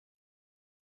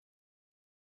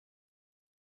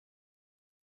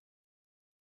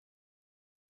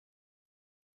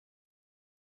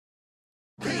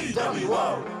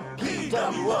PWO,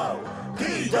 PWO,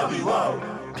 PWO,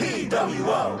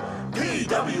 PWO,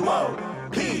 PWO,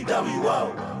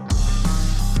 PWO.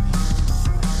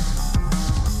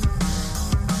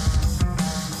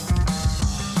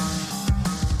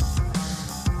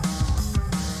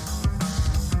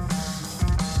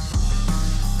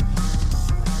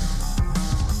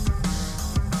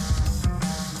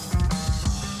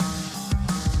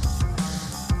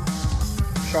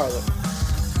 Charlotte.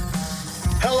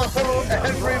 Hello,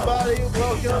 everybody.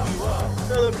 Welcome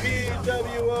to the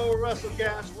PWO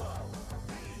WrestleCast.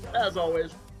 As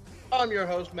always, I'm your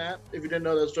host, Matt. If you didn't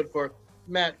know, that stood for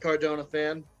Matt Cardona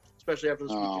fan, especially after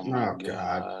this weekend. Oh,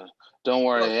 God. Don't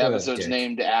worry. The episode's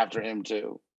named after him,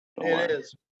 too. It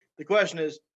is. The question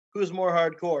is, who's more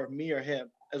hardcore, me or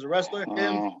him? As a wrestler,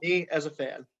 him, me as a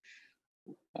fan.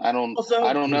 I don't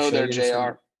know there,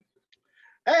 JR.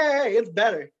 Hey, it's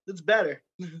better. It's better.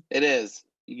 It is.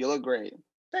 You look great.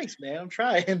 Thanks, man. I'm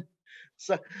trying.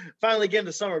 So finally getting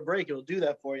to summer break, it'll do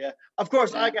that for you. Of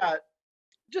course, I got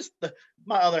just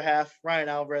my other half, Ryan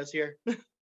Alvarez here.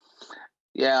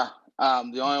 Yeah.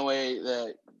 The only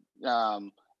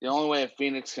way a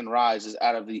Phoenix can rise is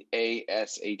out of the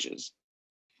ASHs.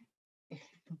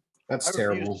 That's I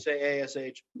terrible. refuse to say ASH.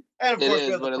 And of It course,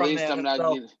 is, but at least I'm not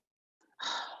getting.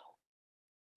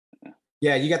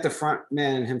 Yeah, you got the front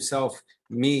man himself,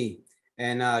 me.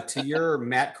 And to your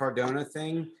Matt Cardona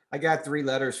thing, I got 3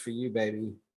 letters for you,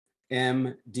 baby.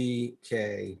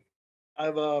 MDK.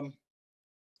 I'm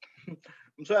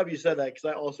so happy you said that because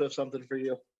I also have something for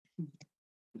you.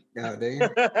 Oh, do you?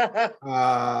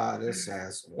 This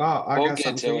ass. Well, I got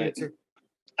something for you too.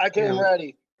 I came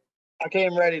ready. I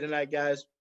came ready tonight, guys.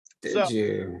 Did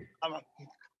you?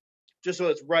 Just so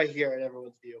it's right here in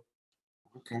everyone's view.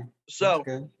 Okay. So,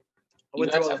 you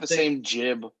guys have the same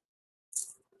jib.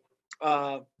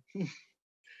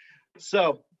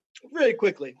 So, really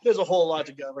quickly, there's a whole lot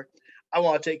to cover. I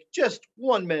want to take just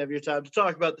 1 minute of your time to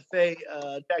talk about the Faye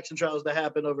Jackson trials that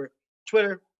happened over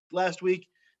Twitter last week,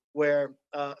 where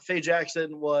Faye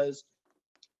Jackson was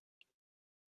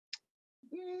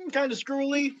kind of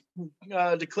screwily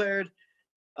declared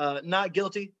not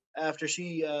guilty after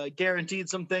she guaranteed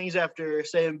some things after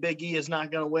saying Big E is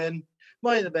not going to win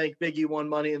Money in the Bank. Big E won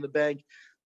Money in the Bank.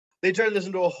 They turned this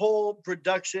into a whole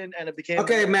production, and it became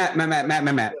okay. Matt.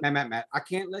 I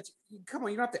can't let you. Come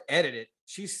on, you don't have to edit it.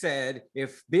 She said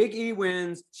if Big E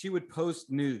wins, she would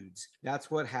post nudes. That's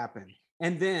what happened.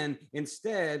 And then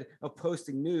instead of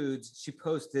posting nudes, she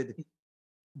posted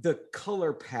the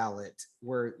color palette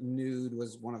where nude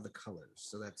was one of the colors.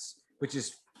 So that's what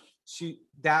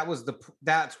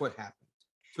happened.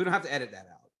 So we don't have to edit that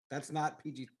out. That's not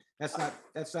PG. That's not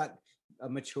a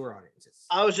mature audience.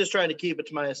 I was just trying to keep it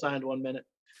to my assigned 1 minute.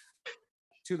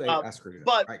 Too late. I screwed it up.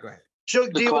 But all right, go ahead. Chuck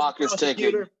D the clock is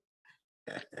ticking.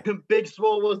 Big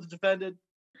Swole was the defendant.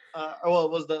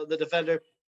 Was the defender.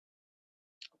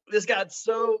 This got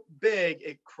so big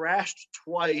it crashed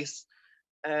twice,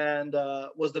 and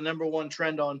was the #1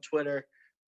 trend on Twitter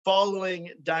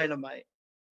following Dynamite.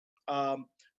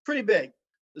 Pretty big.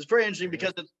 It's pretty interesting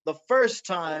because it's the first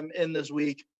time in this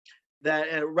week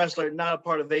that a wrestler not a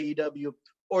part of AEW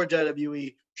or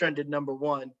WWE trended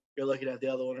 #1. You're looking at the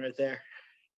other one right there.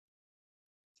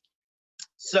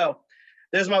 So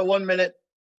there's my 1 minute.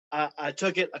 I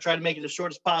took it. I tried to make it as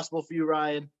short as possible for you,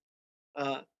 Ryan,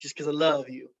 just because I love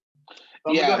you.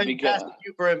 I'm going to go ahead and pass it to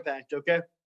you for Impact, okay?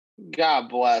 God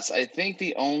bless. I think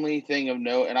the only thing of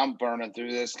note, and I'm burning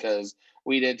through this because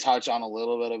we did touch on a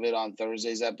little bit of it on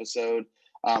Thursday's episode.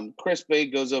 Chris Bay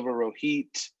goes over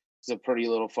Rohit. It's a pretty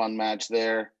little fun match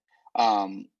there.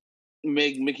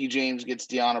 Mickey James gets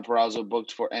Deonna Purrazzo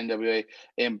booked for NWA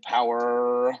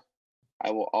Empower. I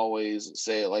will always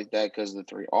say it like that because the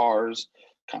 3 R's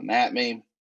come at me.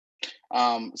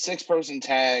 6-person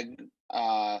tag.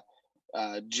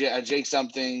 Jake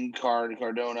Something,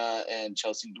 Cardona, and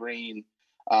Chelsea Green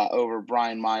over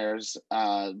Brian Myers.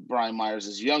 Brian Myers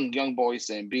is young boy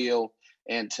Sam Beal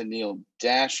and Tennille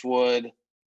Dashwood.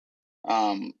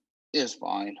 Is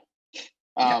fine.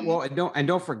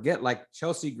 Don't forget, like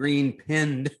Chelsea Green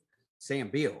pinned Sam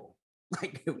Beal.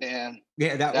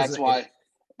 That's why.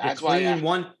 That's why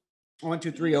 1,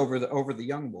 2, 3 over the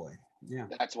young boy. Yeah,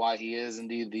 that's why he is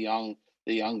indeed the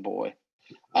young boy.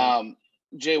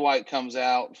 Jay White comes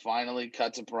out, finally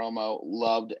cuts a promo.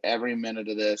 Loved every minute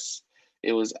of this.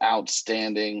 It was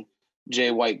outstanding.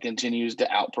 Jay White continues to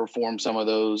outperform some of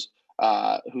those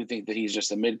who think that he's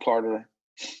just a mid-carder.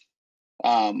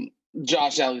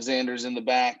 Josh Alexander's in the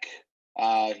back.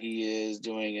 He is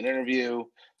doing an interview.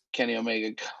 Kenny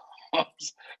Omega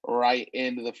comes right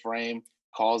into the frame,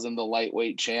 calls him the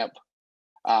lightweight champ.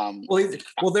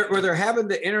 They're having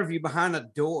the interview behind a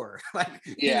door,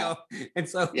 and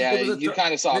so yeah, you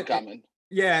kind of saw it coming.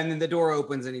 Yeah, and then the door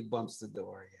opens and he bumps the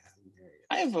door.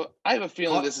 Yeah, I have a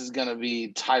feeling this is going to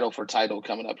be title for title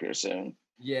coming up here soon.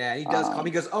 Yeah, he does call me.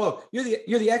 He goes, "Oh, you're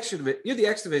the X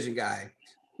Division guy,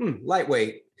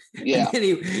 lightweight." Yeah, and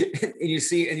you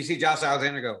see Josh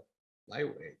Alexander go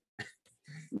lightweight.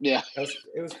 Yeah,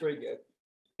 it was pretty good.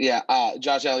 Yeah,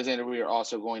 Josh Alexander, we are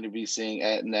also going to be seeing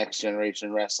at Next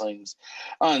Generation Wrestling's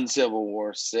on Civil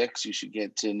War 6. You should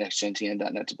get to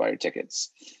nextgentn.net to buy your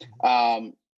tickets.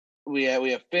 We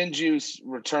have Finn Juice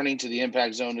returning to the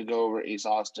Impact Zone to go over Ace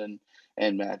Austin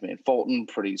and Madman Fulton.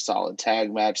 Pretty solid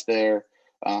tag match there.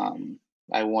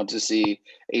 I want to see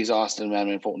Ace Austin and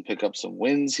Madman Fulton pick up some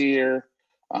wins here.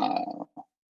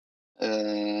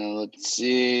 Let's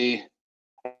see.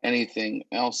 Anything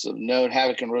else of note?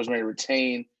 Havoc and Rosemary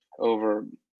retain over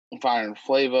Fire and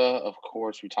Flava. Of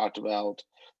course, we talked about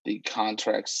the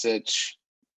contract sitch.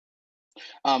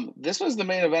 This was the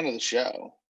main event of the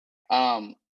show.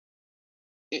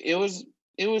 It was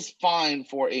fine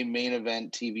for a main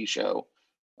event TV show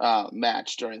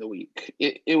match during the week.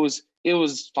 It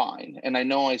was fine, and I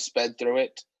know I sped through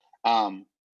it.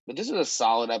 But this is a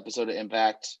solid episode of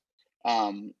Impact.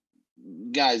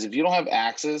 Guys, if you don't have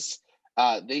access,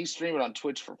 they stream it on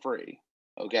Twitch for free.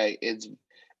 Okay, it's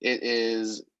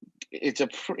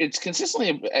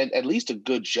consistently at least a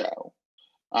good show.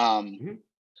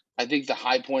 I think the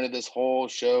high point of this whole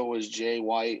show was Jay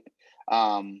White.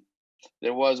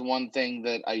 There was one thing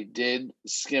that I did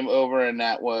skim over, and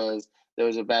that was there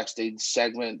was a backstage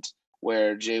segment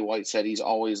where Jay White said he's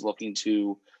always looking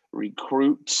to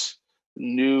recruit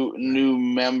new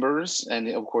members, and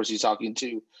of course he's talking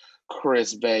to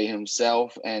Chris Bay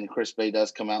himself, and Chris Bay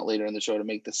does come out later in the show to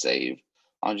make the save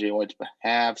on Jay White's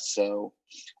behalf. So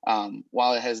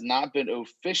while it has not been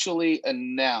officially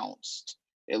announced,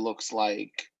 it looks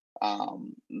like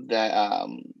that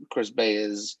Chris Bay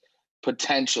is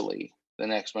potentially the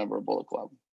next member of Bullet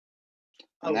Club.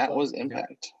 And that was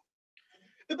Impact.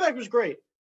 Impact was great.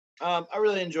 I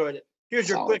really enjoyed it. Here's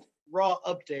your quick Raw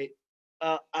update.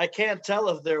 I can't tell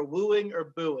if they're wooing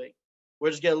or booing. We're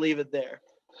just going to leave it there.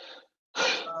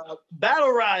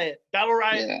 Battle Riot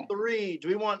 3. Do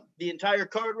we want the entire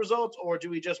card results, or do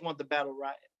we just want the Battle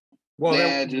Riot?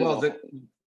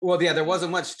 There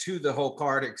wasn't much to the whole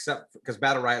card except because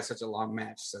Battle Riot is such a long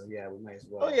match. So yeah, we may as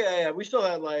well. Oh yeah. We still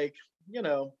had I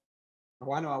know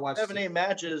I watched 7-8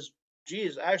 matches.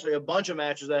 Geez, actually a bunch of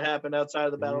matches that happened outside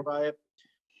of the Battle Riot.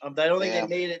 I don't think they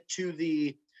made it to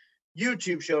the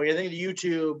YouTube showing. I think the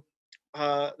YouTube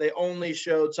they only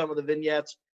showed some of the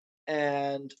vignettes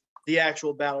and the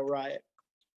actual Battle Riot.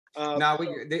 We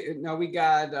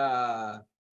got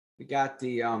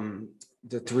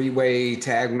the 3-way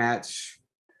tag match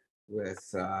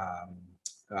with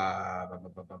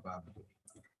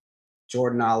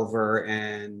Jordan Oliver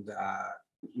and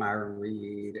Myron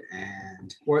Reed,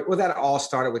 and that all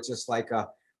started with just like a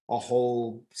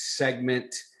whole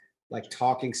segment, like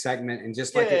talking segment, and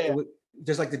just like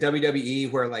just like the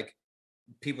WWE where like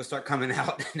people start coming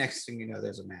out. Next thing you know,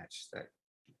 there's a match.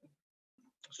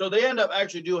 So they end up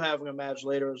actually having a match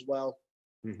later as well.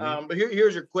 But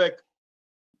here's your quick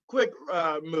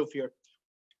move here.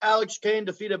 Alex Kane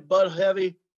defeated Bud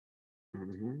Heavy.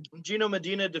 Gino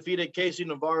Medina defeated Casey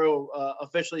Navarro,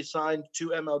 officially signed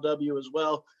to MLW as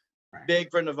well. Right. Big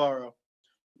for Navarro.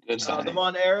 Good sign. The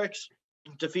Von Erichs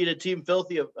defeated Team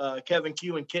Filthy of Kevin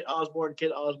Q and Kit Osborne.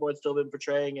 Kit Osborne still been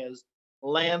portraying as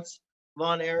Lance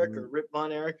Von Erich or Rip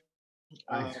Von Erich.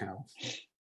 I know.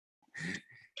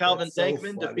 Calvin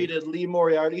Dankman defeated Lee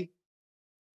Moriarty.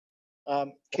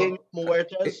 King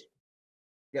Muertes.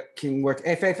 Yep, King Muertes.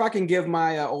 If I can give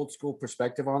my old school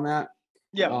perspective on that.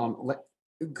 Yeah.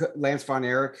 Lance Von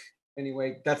Erich.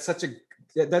 Anyway, that's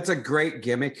a great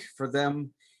gimmick for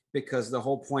them because the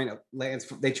whole point of Lance,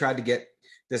 they tried to get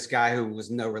this guy who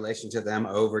was no relation to them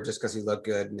over just because he looked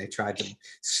good, and they tried to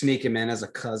sneak him in as a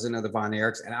cousin of the Von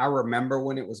Erichs. And I remember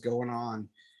when it was going on,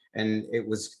 and it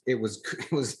was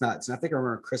nuts. And I think I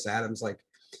remember Chris Adams like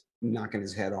knocking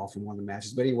his head off in one of the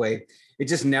matches. But anyway, it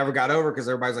just never got over because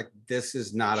everybody's like, "This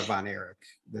is not a Von Erich.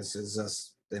 This is us."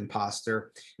 The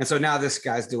imposter. And so now this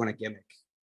guy's doing a gimmick.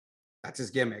 That's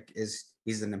his gimmick, is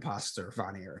he's an imposter,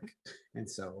 Von Erich.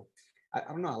 And so I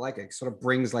don't know, I like it. It sort of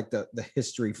brings like the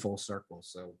history full circle.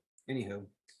 So anywho,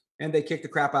 and they kicked the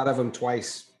crap out of him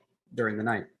twice during the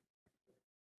night.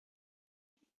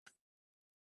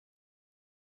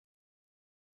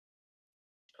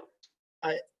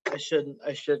 I shouldn't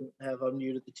have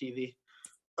unmuted the TV.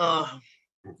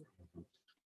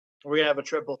 We're gonna have a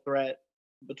triple threat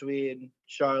between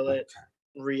Charlotte,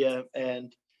 Rhea,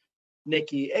 and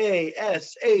Nikki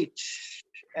ASH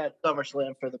at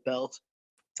SummerSlam for the belt.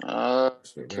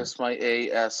 Kiss my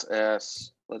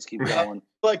ASS. Let's keep going.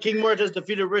 But King Martez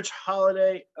defeated Rich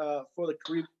Holiday for the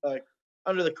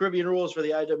under the Caribbean rules for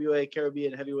the IWA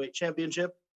Caribbean Heavyweight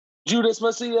Championship. Judas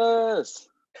Macias.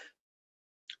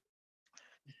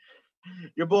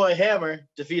 Your boy Hammer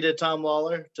defeated Tom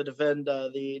Lawler to defend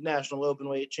the National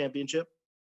Openweight Championship.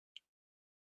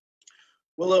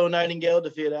 Willow Nightingale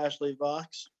defeated Ashley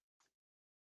Vox.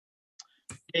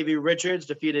 Davey Richards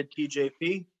defeated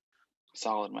TJP.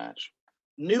 Solid match.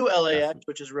 New LAX,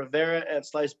 which is Rivera and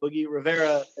Slice Boogie.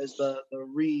 Rivera is the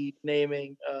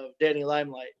renaming of Danny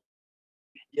Limelight.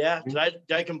 Yeah,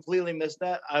 did I completely miss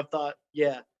that? I thought,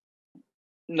 yeah.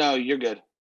 No, you're good.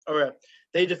 All right.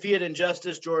 They defeated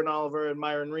Injustice, Jordan Oliver, and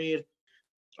Myron Reed.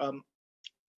 I'm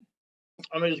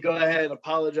going to just go ahead and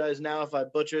apologize now if I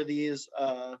butcher these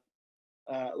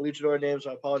luchador names.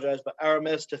 I apologize. But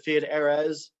Aramis defeated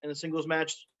Ares in a singles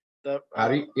match. That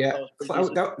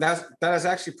is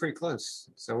actually pretty close.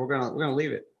 So we're gonna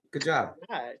leave it. Good job.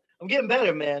 All right. I'm getting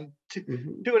better, man.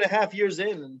 2.5 years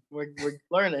in, and we're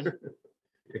learning.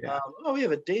 Yeah. We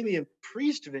have a Damian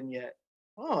Priest vignette.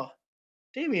 Oh,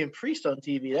 Damian Priest on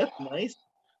TV. That's nice.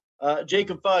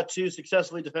 Jacob Fatu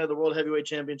successfully defended the World Heavyweight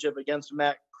Championship against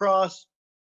Matt Cross.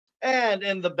 And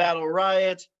in the Battle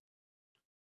Riot,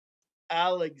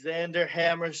 Alexander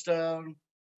Hammerstone,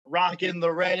 rocking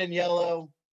the red and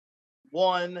yellow,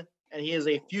 won, and he is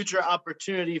a future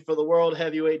opportunity for the World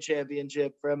Heavyweight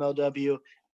Championship for MLW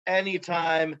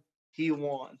anytime he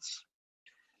wants.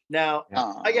 Now,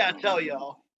 I got to tell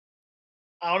y'all,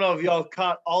 I don't know if y'all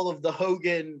caught all of the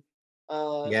Hogan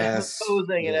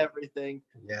posing and everything.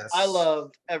 Yes. I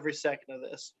loved every second of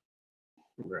this.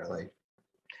 Really?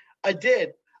 I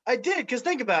did, because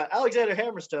think about it. Alexander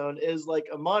Hammerstone is like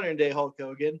a modern-day Hulk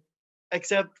Hogan,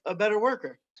 except a better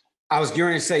worker. I was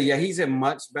going to say, yeah, he's a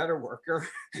much better worker.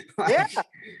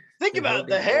 Think about it.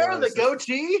 The hair, the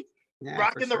goatee,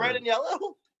 rocking the red and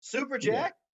yellow, super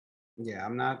jack. Yeah,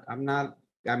 I'm not. I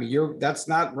mean, that's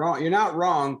not wrong. You're not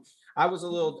wrong. I'm going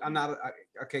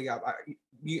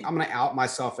to out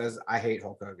myself as I hate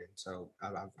Hulk Hogan. So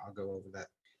I'll go over that.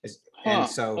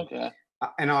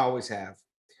 And I always have.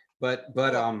 But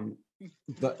you're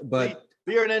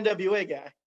an NWA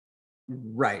guy.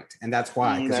 Right. And that's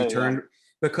why,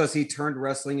 because he turned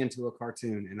wrestling into a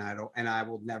cartoon, and I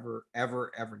will never,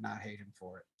 ever, ever not hate him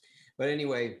for it. But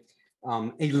anyway,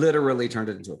 he literally turned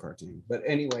it into a cartoon. But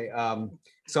anyway,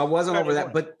 so I wasn't over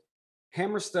that. But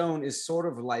Hammerstone is sort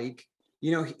of like,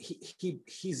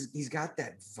 he's got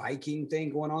that Viking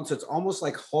thing going on. So it's almost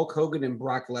like Hulk Hogan and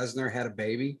Brock Lesnar had a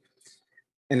baby,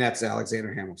 and that's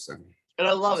Alexander Hammerstone. And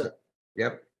I love it.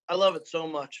 Yep. I love it so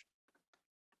much.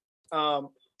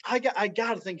 I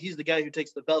got to think he's the guy who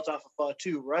takes the belt off of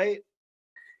Fatu, right?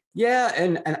 Yeah,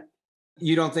 and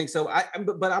you don't think so?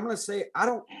 But I'm going to say I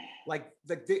don't like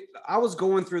I was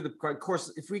going through of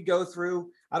course, if we go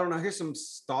through, I don't know, here's some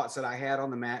thoughts that I had on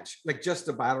the match, like just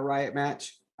the Battle Riot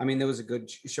match. I mean, there was a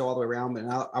good show all the way around, but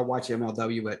I watch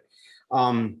MLW, but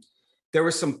there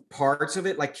were some parts of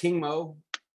it, like King Mo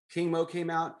came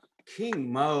out.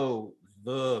 King Mo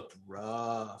looked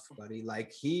rough, buddy.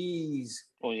 Like he's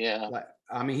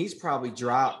he's probably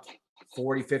dropped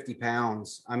 40, 50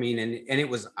 pounds. I mean, and it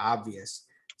was obvious.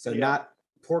 So not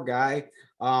poor guy.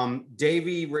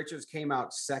 Davey Richards came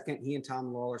out second. He and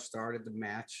Tom Lawler started the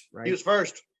match, right? He was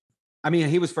first. I mean,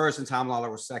 he was first and Tom Lawler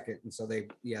was second. And so they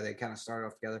kind of started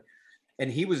off together.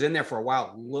 And he was in there for a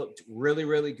while. Looked really,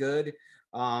 really good.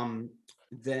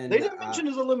 Then they didn't mention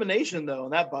his elimination though,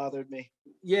 and that bothered me.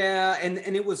 Yeah, and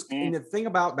it was and the thing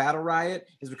about Battle Riot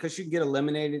is because you can get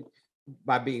eliminated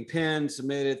by being pinned,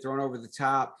 submitted, thrown over the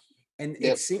top. And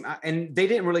it seemed, and they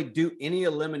didn't really do any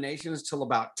eliminations till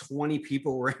about 20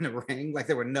 people were in the ring. Like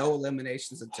there were no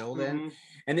eliminations until then.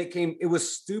 And it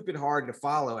was stupid hard to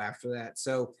follow after that.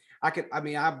 So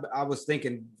I was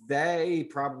thinking they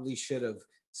probably should have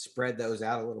spread those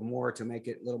out a little more to make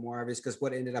it a little more obvious, because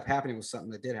what ended up happening was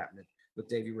something that did happen with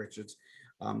Davey Richards.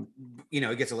 He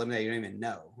gets eliminated, you don't even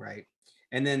know, right?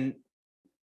 And then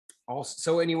also,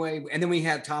 so anyway, and then we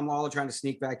had Tom Lawler trying to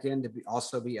sneak back in to be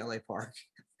LA Park,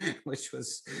 which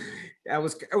was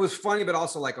it was funny, but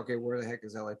also like, okay, where the heck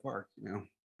is LA Park?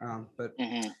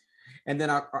 And then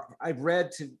I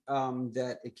read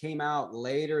that it came out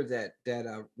later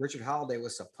that Richard Holiday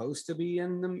was supposed to be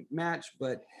in the match,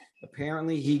 but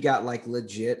apparently he got like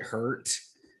legit hurt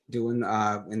doing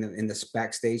in the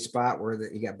backstage spot where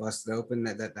he got busted open.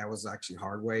 That was actually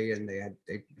Hardway, and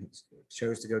they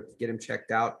chose to go get him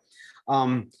checked out.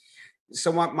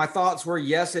 So my thoughts were,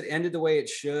 yes, it ended the way it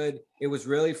should. It was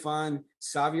really fun.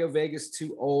 Savio Vega's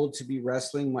too old to be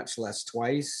wrestling, much less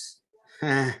twice.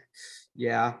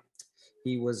 Yeah,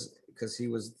 he was, because he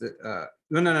was the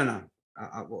no.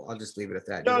 I'll just leave it at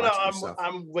that. You No, watch it yourself.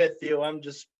 I'm with you. I'm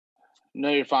just. No,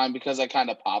 you're fine because I kind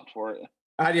of popped for it.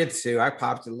 I did too. I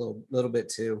popped a little bit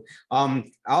too.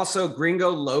 Also,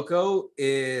 Gringo Loco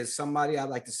is somebody I'd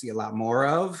like to see a lot more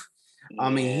of.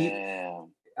 He's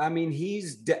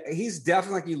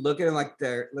definitely, like, you look at him like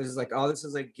there's like, oh, this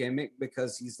is a gimmick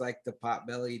because he's like the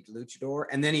pot-bellied luchador,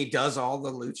 and then he does all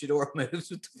the luchador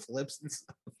moves with the flips and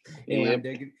stuff. Anyway,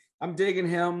 Yep. I'm digging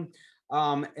him.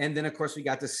 And then of course we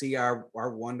got to see our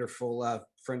wonderful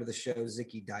friend of the show,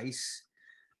 Zicky Dice.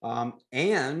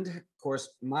 And of course,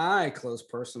 my close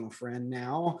personal friend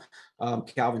now,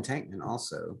 Calvin Tankman,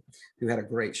 also, who had a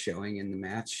great showing in the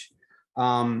match.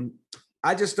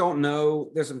 I just don't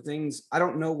know. There's some things I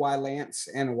don't know why Lance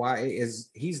and why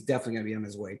he's definitely going to be on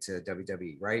his way to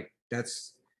WWE, right?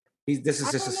 This is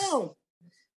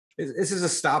a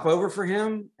stopover for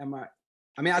him. I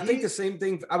think the same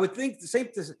thing. I would think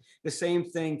the same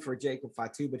thing for Jacob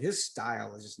Fatu, but his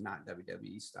style is just not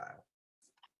WWE style.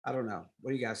 I don't know. What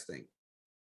do you guys think?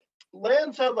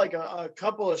 Lance had like a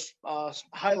couple of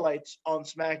highlights on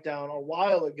SmackDown a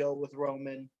while ago with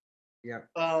Roman. Yeah.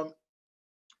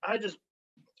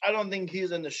 I don't think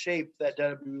he's in the shape that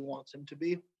WWE wants him to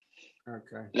be.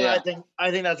 Okay. Yeah.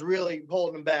 I think that's really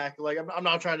holding him back. Like, I'm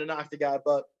not trying to knock the guy,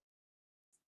 but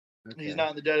he's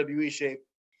not in the WWE shape.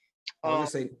 I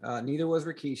was gonna say neither was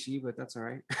Rikishi, but that's all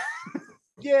right.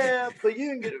 Yeah, but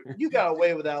you got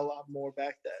away with that a lot more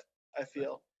back then, I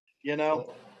feel.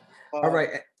 All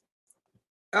right.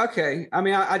 Okay. I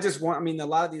mean, a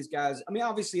lot of these guys,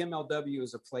 obviously MLW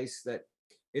is a place that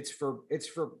it's for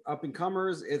up and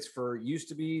comers, it's for used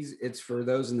to be's, it's for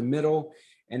those in the middle,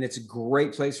 and it's a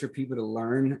great place for people to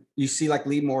learn. You see, like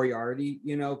Lee Moriarty,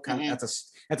 kind of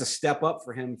that's a step up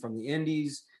for him from the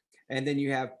indies. And then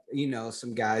you have,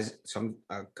 some guys,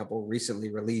 a couple recently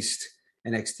released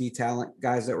NXT talent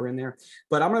guys that were in there.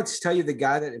 But I'm going to tell you the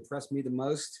guy that impressed me the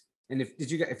most. And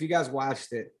if you guys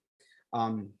watched it,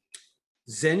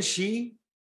 Zenshi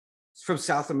from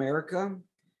South America,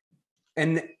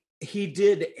 and he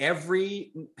did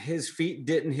his feet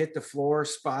didn't hit the floor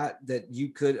spot that you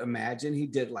could imagine. He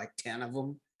did like 10 of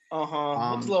them. It's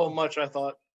a little much, I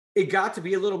thought. It got to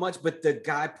be a little much, but the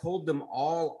guy pulled them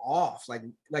all off.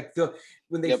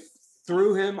 When they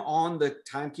threw him on the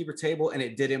timekeeper table and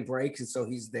it didn't break, and so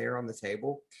he's there on the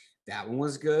table. That one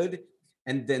was good.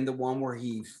 And then the one where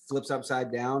he flips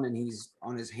upside down and he's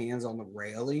on his hands on the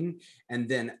railing. And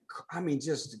then,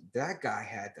 just that guy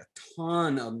had a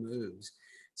ton of moves.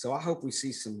 So I hope we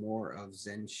see some more of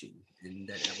Zenshi and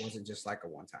that it wasn't just like a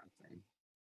one-time thing.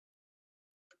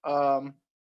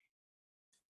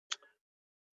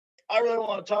 I really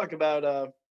want to talk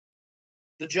about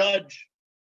the judge,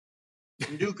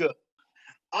 Nduka.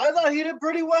 I thought he did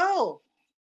pretty well.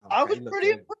 Okay, I was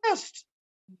pretty impressed.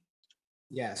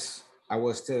 Yes, I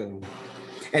was too.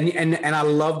 And I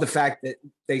love the fact that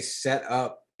they set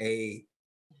up he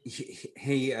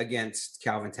against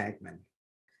Calvin Tankman,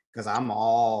 because I'm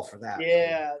all for that.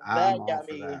 Yeah,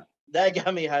 that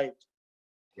got me hyped.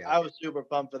 Yeah. I was super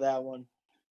pumped for that one.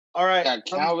 All right. Yeah,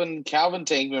 Calvin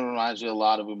Tankman reminds me a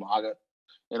lot of Umaga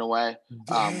in a way.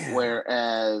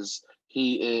 Whereas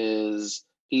he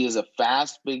is a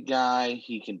fast big guy.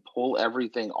 He can pull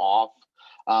everything off.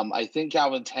 I think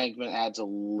Calvin Tankman adds a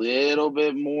little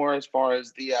bit more as far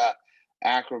as the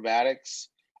acrobatics.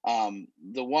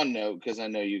 The one note, because I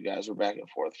know you guys were back and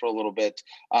forth for a little bit,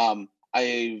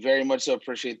 I very much so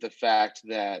appreciate the fact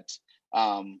that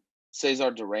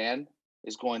Cesar Duran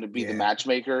is going to be the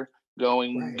matchmaker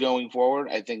going forward.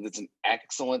 I think that's an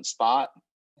excellent spot.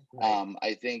 Right.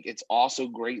 I think it's also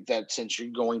great that since you're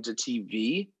going to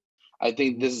TV, I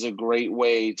think this is a great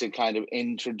way to kind of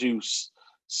introduce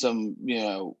some,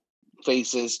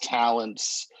 faces,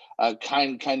 talents,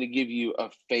 kind of give you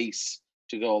a face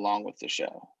to go along with the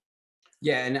show.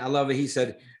 Yeah, and I love it. He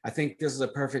said, "I think this is a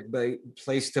perfect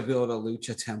place to build a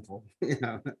lucha temple."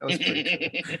 That was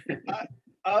pretty cool.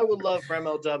 I would love for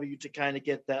MLW to kind of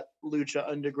get that lucha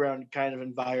underground kind of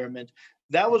environment.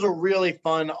 That was a really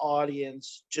fun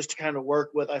audience just to kind of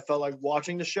work with. I felt like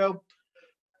watching the show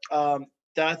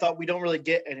that I thought we don't really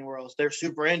get anywhere else. They're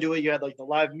super into it. You had like the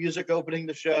live music opening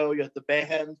the show. You had the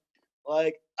band.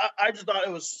 Like I just thought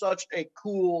it was such a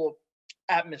cool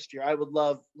atmosphere. I would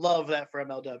love that for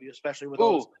MLW, especially with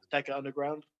all this Tekka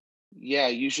Underground. Yeah,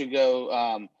 you should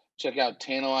go check out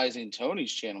Tantalizing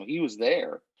Tony's channel. He was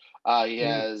there.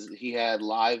 He had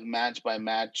live match by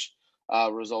match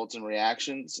results and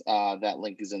reactions. That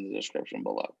link is in the description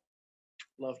below.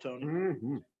 Love Tony.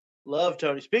 Mm-hmm. Love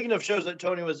Tony. Speaking of shows that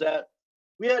Tony was at,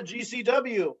 we had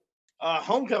GCW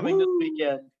homecoming this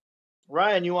weekend.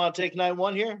 Ryan, you want to take night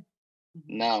one here?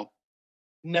 No,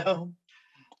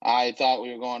 I thought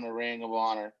we were going to Ring of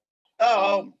Honor.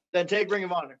 Then take Ring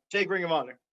of Honor. Take Ring of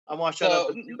Honor. I want to shut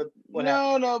up.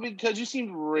 No, because you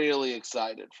seemed really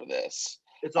excited for this.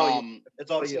 It's all you.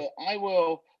 It's all you. I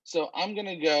will. So I'm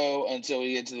gonna go until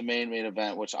we get to the main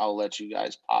event, which I'll let you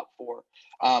guys pop for.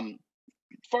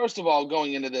 First of all,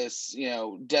 going into this,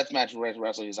 deathmatch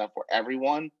wrestling is not for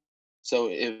everyone. So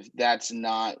if that's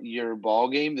not your ball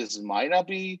game, this might not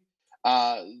be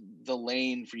the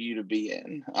lane for you to be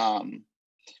in.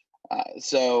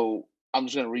 So I'm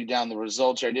just going to read down the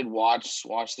results here. I did watch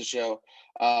the show.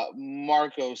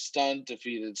 Marco Stunt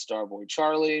defeated Starboy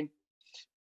Charlie.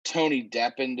 Tony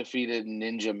Deppen defeated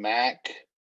Ninja Mac.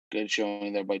 Good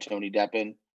showing there by Tony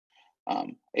Deppen.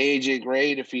 AJ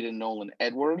Gray defeated Nolan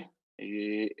Edward.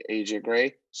 AJ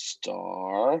Gray,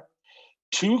 star.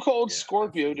 Too Cold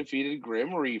Scorpio defeated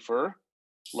Grim Reaper.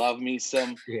 Love me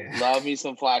some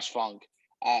Flash Funk.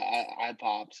 I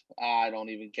popped. I don't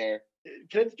even care.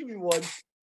 Can I just give you one?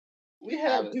 We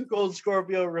had Too Cold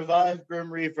Scorpio revive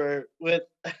Grim Reaper with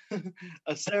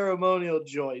a ceremonial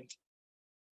joint.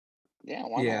 Yeah.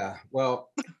 Why not?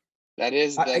 Well, that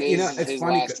is his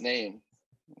last name.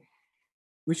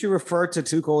 We should refer to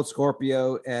Too Cold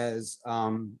Scorpio as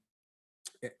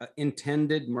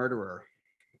intended murderer.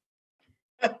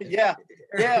 Yeah.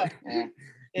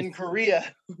 In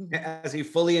Korea, as he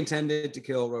fully intended to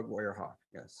kill Road Warrior Hawk,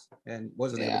 yes, and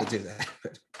wasn't able to do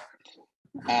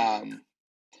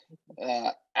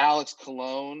that. Alex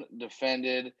Colon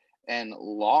defended and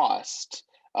lost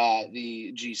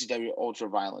the GCW Ultra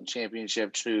Violent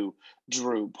Championship to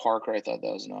Drew Parker. I thought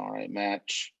that was an all right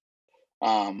match.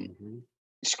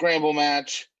 Scramble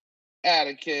match.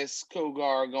 Atticus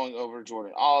Kogar going over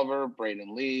Jordan Oliver,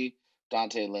 Braden Lee,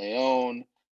 Dante Leone,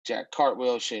 Jack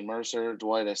Cartwheel, Shane Mercer.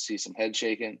 Dwight, I see some head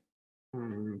shaking.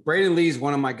 Braden Lee's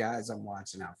one of my guys I'm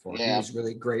watching out for. Yeah. He was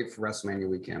really great for WrestleMania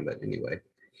weekend, but anyway.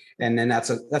 And then that's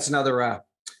another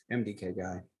MDK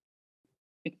guy.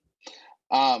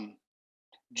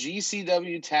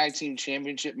 GCW Tag Team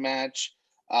Championship match.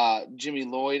 Jimmy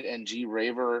Lloyd and G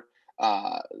Raver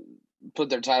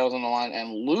put their titles on the line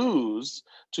and lose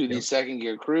to the Second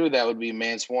Gear Crew. That would be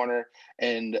Mance Warner,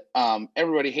 and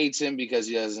everybody hates him because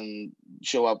he doesn't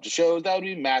show up to shows. That would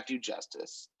be Matthew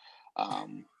Justice.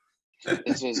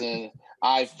 This was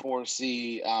I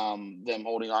foresee them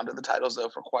holding on to the titles though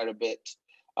for quite a bit.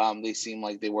 They seem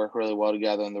like they work really well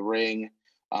together in the ring.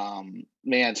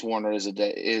 Mance Warner is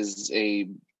a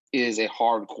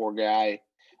hardcore guy.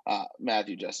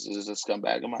 Matthew Justice is a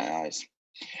scumbag in my eyes.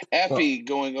 Effie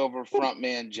going over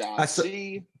frontman John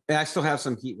C. I still have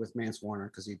some heat with Mance Warner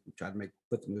because he tried to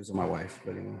put the moves on my wife.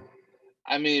 But anyway.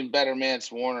 I mean, better Mance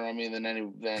Warner.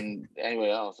 Than anybody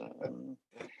else.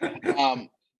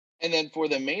 And then for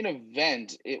the main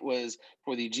event, it was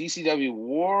for the GCW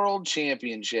World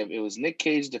Championship. It was Nick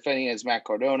Cage defending against Matt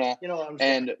Cardona.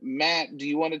 And Matt, do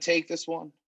you want to take this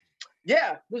one?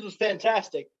 Yeah, this was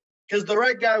fantastic because the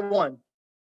right guy won.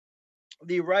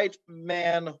 The right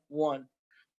man won.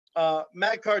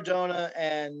 Matt Cardona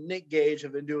and Nick Gage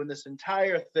have been doing this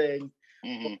entire thing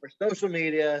for social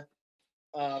media.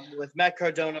 With Matt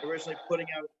Cardona originally putting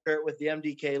out a shirt with the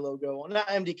MDK logo, well, not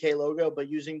MDK logo, but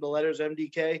using the letters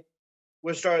MDK,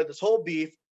 which started this whole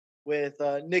beef with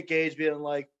Nick Gage being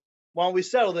like, "Why don't we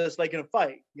settle this like in a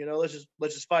fight? Let's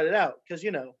just fight it out." Because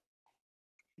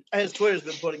his Twitter's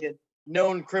been putting in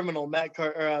known criminal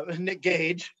Nick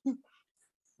Gage,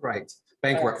 right?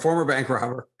 Former bank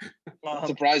robber.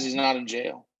 Surprised he's not in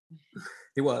jail.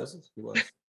 He was.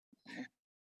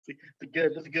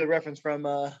 That's a good reference from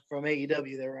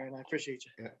AEW there, Ryan. I appreciate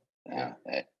you. Yeah.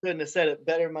 Couldn't have said it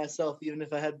better myself, even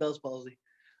if I had Bell's palsy.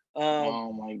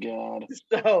 Oh my God.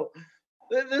 So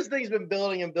this thing's been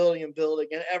building and building and building,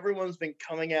 and everyone's been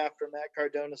coming after Matt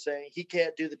Cardona, saying he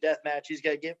can't do the death match. He's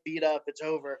got to get beat up. It's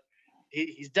over.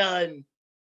 He's done.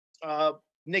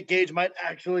 Nick Gage might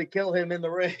actually kill him in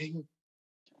the ring.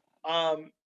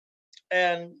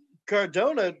 And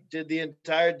Cardona did the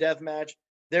entire death match.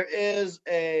 There is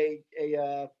a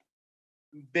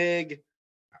big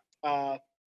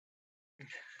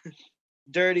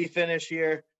dirty finish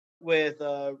here with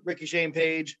Ricky Shane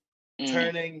Page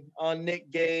turning on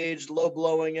Nick Gage, low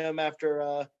blowing him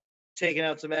after taking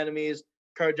out some enemies.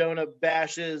 Cardona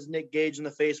bashes Nick Gage in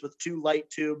the face with 2 light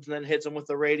tubes and then hits him with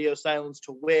the radio silence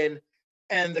to win.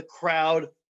 And the crowd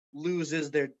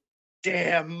loses their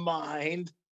damn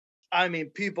mind.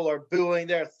 People are booing.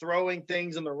 They're throwing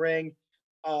things in the ring.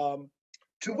 To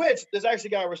which this actually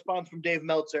got a response from Dave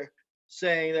Meltzer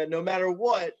saying that no matter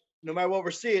what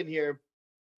we're seeing here,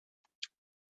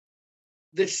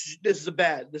 this is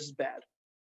bad.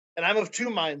 And I'm of two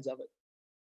minds of it.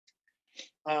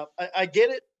 I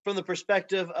get it from the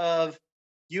perspective of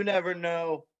you never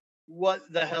know what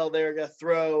the hell they're going to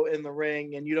throw in the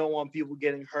ring, and you don't want people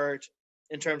getting hurt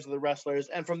in terms of the wrestlers.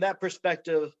 And from that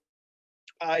perspective,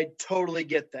 I totally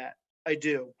get that. I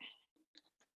do.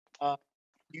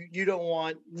 You don't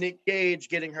want Nick Gage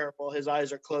getting hurt while his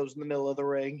eyes are closed in the middle of the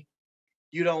ring.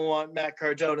 You don't want Matt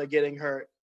Cardona getting hurt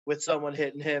with someone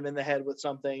hitting him in the head with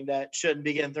something that shouldn't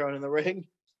be getting thrown in the ring.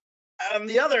 On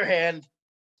the other hand,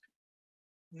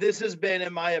 this has been,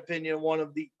 in my opinion, one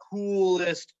of the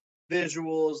coolest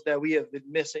visuals that we have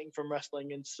been missing from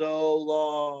wrestling in so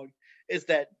long. It's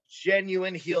that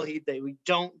genuine heel heat that we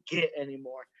don't get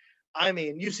anymore. I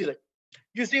mean, you see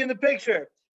in the picture,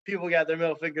 people got their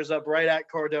middle fingers up right at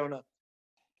Cardona.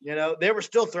 You know, they were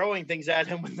still throwing things at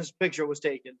him when this picture was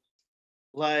taken.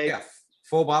 Like, yeah,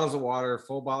 full bottles of water,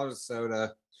 full bottles of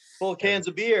soda, full cans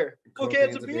of beer, full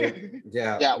cans of beer.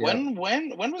 Yeah. When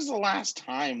was the last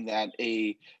time that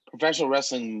a professional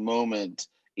wrestling moment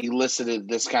elicited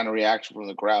this kind of reaction from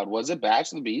the crowd? Was it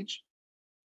Bash on the Beach?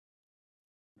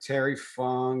 Terry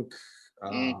Funk.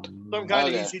 Some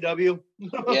kind of ECW.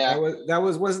 Yeah,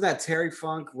 wasn't that Terry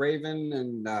Funk, Raven,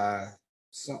 and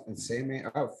something Sandman?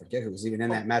 I forget who was even in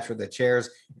that match with the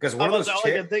chairs, because one of those all I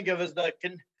can think of is that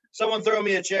someone throw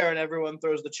me a chair, and everyone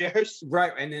throws the chairs.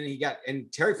 Right, and then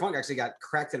Terry Funk actually got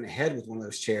cracked in the head with one of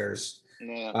those chairs.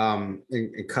 Yeah. And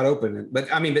cut open. But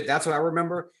that's what I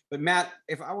remember. But Matt,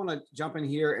 if I want to jump in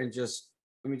here and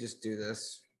let me just do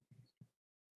this.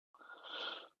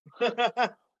 I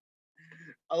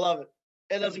love it.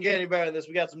 It doesn't get any better than this.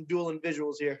 We got some dueling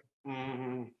visuals here.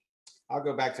 Mm-hmm. I'll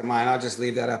go back to mine. I'll just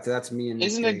leave that up. That's me and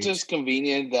Isn't it just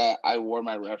convenient that I wore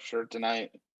my ref shirt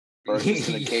tonight for just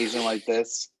an occasion like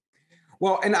this?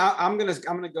 Well, and I'm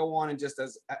gonna go on and just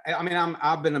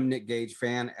I've been a Nick Gage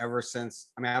fan ever since.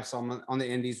 I mean, I saw him on the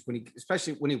Indies when he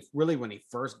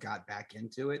first got back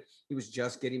into it. He was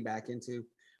just getting back into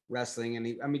wrestling, and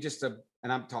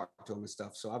and I'm talking to him and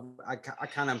stuff. So I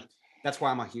kind of, that's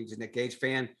why I'm a huge Nick Gage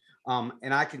fan.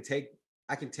 And I can take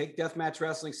deathmatch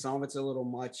wrestling. Some of it's a little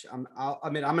much. I'm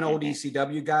an old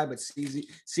ECW guy, but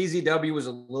CZW was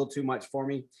a little too much for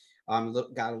me.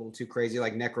 Got a little too crazy,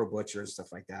 like Necro Butcher and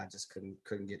stuff like that. I just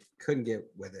couldn't get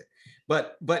with it.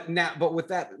 But with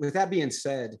that being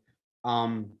said,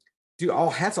 dude, all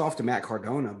hats off to Matt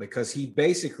Cardona, because he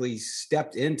basically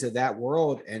stepped into that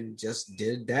world and just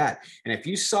did that. And if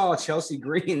you saw Chelsea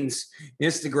Green's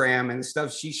Instagram and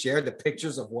stuff, she shared the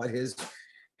pictures of what his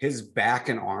back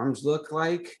and arms look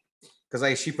like,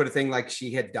 because she put a thing like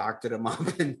she had doctored him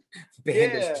up and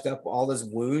bandaged up all his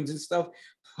wounds and stuff.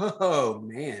 Oh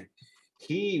man,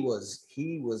 he was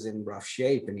in rough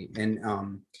shape,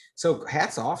 and so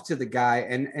hats off to the guy.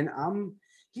 And I mean,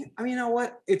 you know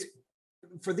what? It's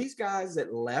for these guys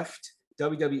that left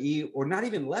WWE, or not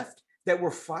even left, that were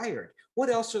fired. What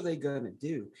else are they gonna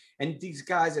do? And these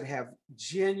guys that have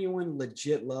genuine,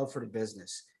 legit love for the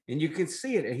business. And you can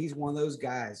see it, and he's one of those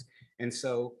guys. And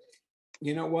so,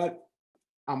 you know what?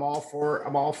 I'm all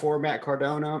for Matt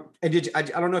Cardona. And I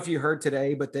don't know if you heard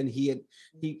today, but then it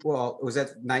was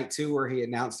at night 2 where he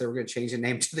announced they were going to change the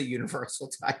name to the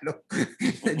Universal title,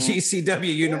 the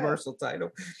GCW Universal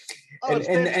title. Oh,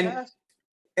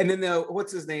 and then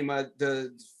what's his name?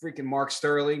 The freaking Mark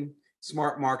Sterling.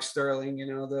 Smart Mark Sterling, you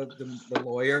know, the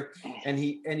lawyer, and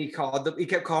he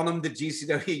kept calling him the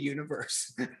GCW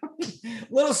Universe.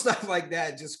 Little stuff like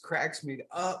that just cracks me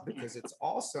up, because it's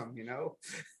awesome, you know.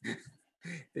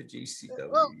 The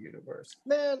GCW Universe.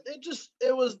 Man, it just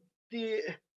goes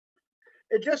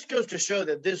to show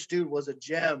that this dude was a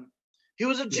gem. He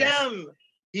was a gem.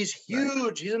 He's huge.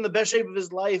 Right. He's in the best shape of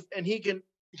his life, and he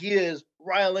is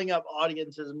riling up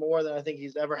audiences more than I think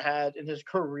he's ever had in his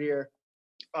career.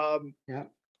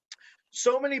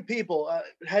 So many people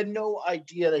had no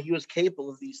idea that he was capable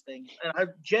of these things, and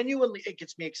it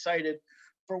gets me excited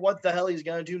for what the hell he's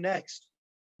gonna do next.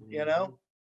 You know?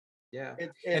 Yeah,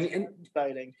 it's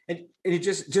exciting. And it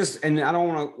just and I don't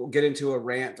want to get into a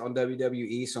rant on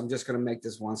WWE, so I'm just going to make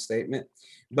this one statement.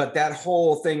 But that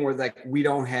whole thing where like we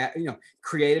don't have,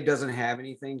 creative doesn't have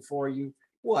anything for you.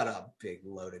 What a big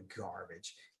load of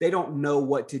garbage. They don't know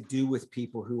what to do with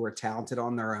people who are talented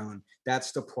on their own.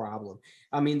 That's the problem.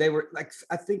 I mean, they were like,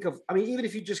 even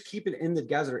if you just keep it in the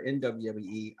guys that are in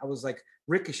WWE, I was like,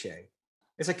 Ricochet.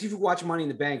 It's like, if you watch Money in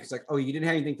the Bank, it's like, oh, you didn't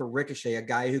have anything for Ricochet, a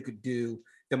guy who could do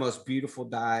the most beautiful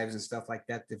dives and stuff like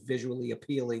that, the visually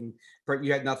appealing, but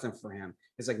you had nothing for him.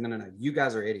 It's like, no, you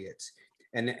guys are idiots.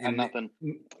 And nothing.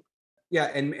 Yeah,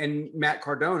 and Matt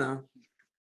Cardona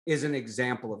is an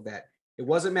example of that. It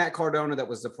wasn't Matt Cardona that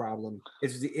was the problem.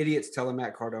 It's the idiots telling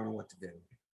Matt Cardona what to do.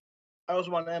 I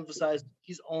also want to emphasize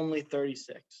he's only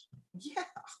 36. Yeah.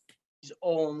 He's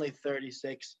only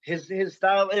 36. His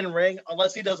style in ring,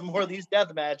 unless he does more of these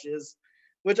death matches,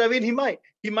 which I mean he might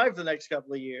for the next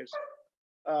couple of years,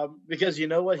 because you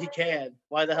know what, he can.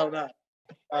 Why the hell not?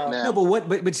 No,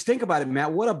 but just think about it,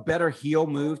 Matt. What a better heel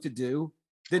move to do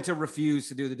than to refuse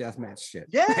to do the deathmatch shit.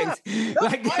 Yeah,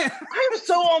 like, I'm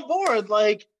so on board.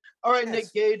 Like, all right, Yes.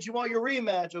 Nick Gage, you want your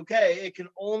rematch? Okay, it can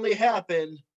only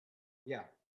happen. Yeah.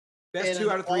 Best in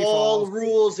 2 out of 3 all falls.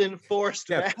 rules enforced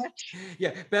Yeah. match.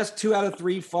 Yeah, best 2 out of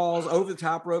 3 falls over the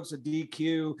top ropes, a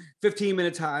DQ,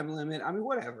 15-minute time limit. I mean,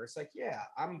 whatever. It's like, yeah,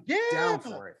 I'm down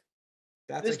for it.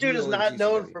 That's This a dude is heel in not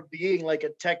known GCW. for being like a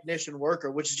technician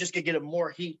worker, which is just gonna get him more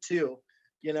heat too.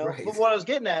 You know, Right. but what I was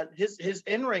getting at, his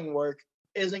in-ring work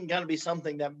isn't gonna be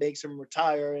something that makes him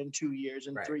retire in 2 years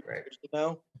and Right, 3 right. years. You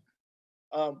know,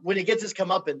 when he gets his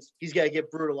comeuppance, he's gotta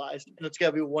get brutalized, and it's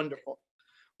gonna be wonderful.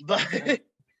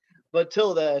 But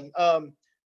till then,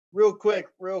 real quick,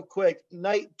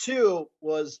 night 2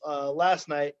 was last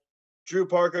night. Drew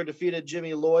Parker defeated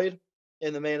Jimmy Lloyd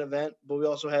in the main event, but we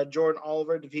also had Jordan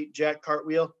Oliver defeat Jack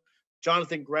Cartwheel.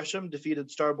 Jonathan Gresham defeated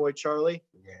Starboy Charlie.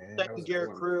 Yeah, that was Second gear a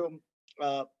cool one.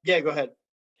 crew. Yeah, go ahead.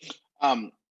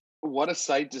 What a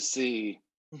sight to see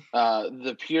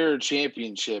the pure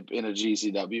championship in a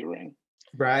GCW ring.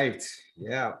 Right.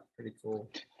 Yeah, pretty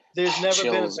cool. There's never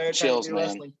Chills, been a better time chills, to be a man.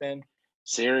 wrestling fan.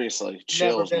 Seriously,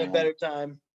 chills, Never been man. a better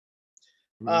time.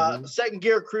 Mhm. Second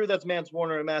gear crew, that's Mance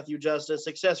Warner and Matthew Justice,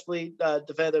 successfully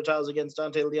defended their titles against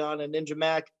Dante Leon and Ninja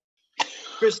Mac.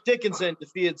 Chris Dickinson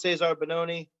defeated Cesar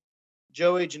Bononi.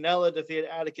 Joey Janela defeated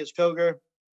Atticus Cogar.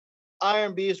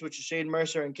 Iron Beast, which is Shane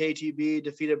Mercer and KTB,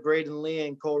 defeated Braden Lee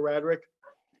and Cole Radrick.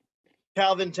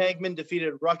 Calvin Tankman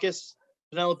defeated Ruckus.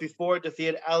 Penelope Ford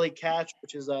defeated Alley Catch,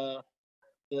 which is the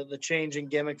changing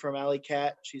gimmick from Alley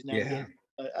Cat. She's now Yeah. getting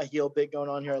a heel bit going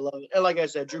on here. I love it. And like I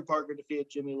said, Drew Parker defeated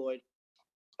Jimmy Lloyd.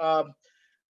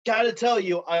 Gotta tell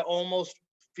you, I almost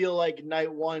feel like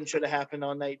night 1 should have happened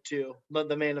on night 2, but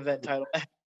the main event title.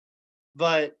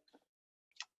 But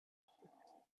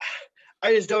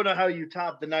I just don't know how you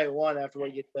top the night 1 after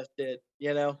what you just did,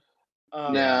 you know?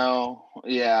 No,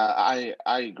 yeah,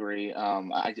 I agree.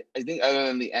 I think other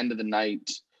than the end of the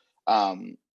night,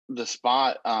 the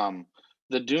spot,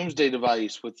 the Doomsday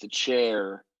device with the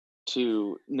chair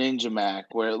to Ninja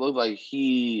Mac, where it looked like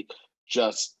he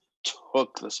just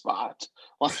took the spot.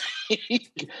 Like,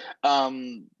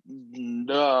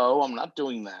 no, I'm not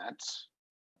doing that.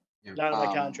 Not in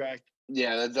my contract.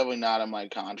 Yeah, that's definitely not in my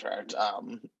contract.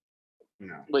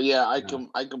 No. But yeah, I No.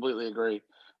 I completely agree.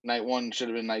 Night 1 should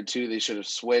have been night 2. They should have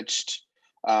switched.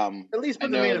 At least I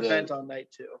put the know main the- event on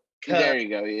night 2. There you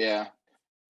go. Yeah.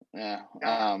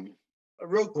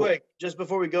 Real quick, just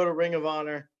before we go to Ring of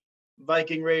Honor,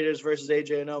 Viking Raiders versus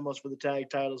AJ and Omos for the tag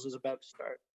titles is about to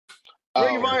start.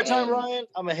 Ring of Honor time, and- Ryan.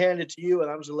 I'm gonna hand it to you,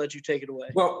 and I'm just gonna let you take it away.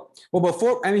 Well,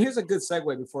 before, I mean, here's a good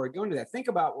segue before we go into that. Think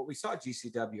about what we saw at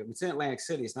GCW. It's in Atlantic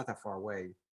City. It's not that far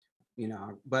away, you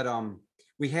know. But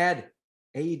we had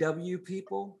AEW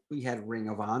people, we had Ring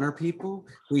of Honor people,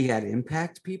 we had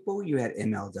Impact people, you had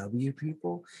MLW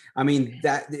people. I mean,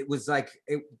 that it was like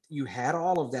you had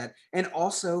all of that, and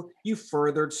also you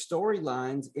furthered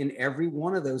storylines in every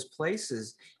one of those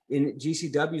places. In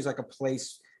GCW is like a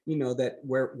place, you know, that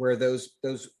where those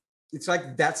it's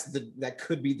like that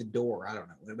could be the door. I don't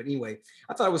know, but anyway,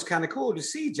 I thought it was kind of cool to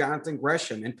see Jonathan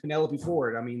Gresham and Penelope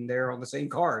Ford. I mean, they're on the same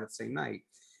card at the same night.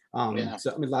 Yeah.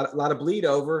 So I mean, a lot of bleed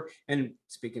over. And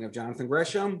speaking of Jonathan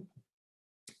Gresham,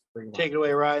 Take it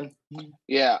away, Ryan.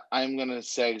 Yeah, I'm gonna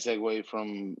segue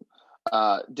from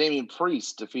Damian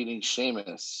Priest defeating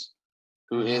Sheamus,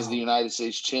 who is the United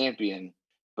States champion,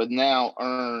 but now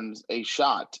earns a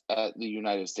shot at the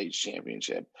United States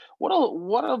Championship. What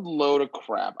a load of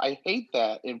crap! I hate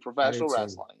that in professional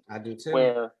wrestling. I do too.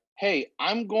 Where, hey,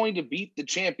 I'm going to beat the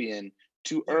champion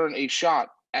to earn a shot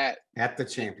at the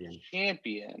champion.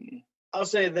 I'll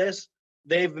say this.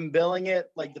 They've been billing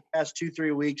it like the past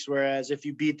 2-3 weeks, whereas if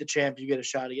you beat the champ, you get a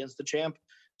shot against the champ.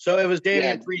 So it was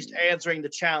Damian Priest answering the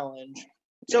challenge.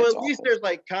 So at least there's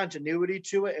like continuity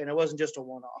to it, and it wasn't just a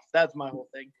one-off. That's my whole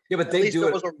thing. Yeah, but at they least do there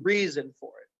it. was a reason for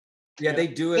it. Yeah, they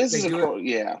do it.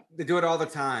 Yeah, they do it all the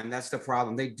time. That's the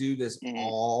problem. They do this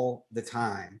all the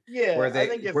time. Yeah, I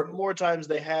think if more times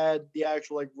they had the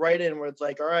actual like write-in where it's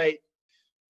like, all right,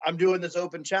 I'm doing this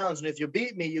open challenge, and if you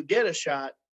beat me, you get a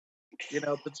shot. You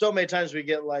know, but so many times we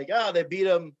get like, they beat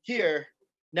them here.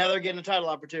 Now they're getting a title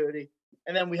opportunity.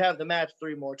 And then we have the match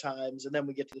 3 more times, and then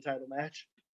we get to the title match.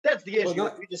 That's the issue.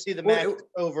 no, We just see the well, match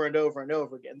over and over and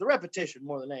over again. The repetition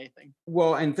more than anything.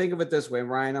 Well, and think of it this way,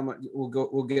 Ryan.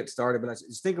 We'll get started, but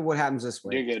just think of what happens this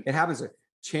way. You're good. It happens.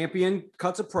 Champion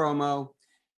cuts a promo.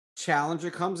 Challenger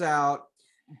comes out,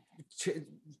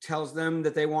 tells them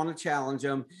that they want to challenge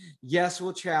him. Yes,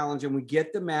 we'll challenge him. We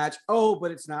get the match. Oh,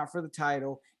 but it's not for the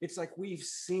title. It's like we've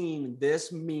seen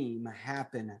this meme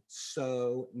happen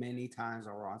so many times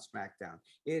on Raw and SmackDown.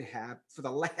 It happened for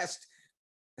the last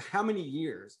how many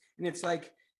years? And it's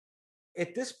like,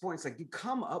 at this point, it's like you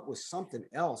come up with something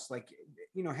else, like,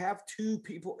 you know, have two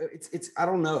people. It's I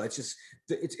don't know. It's just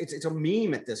it's a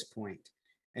meme at this point.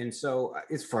 And so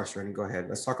it's frustrating. Go ahead.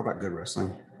 Let's talk about good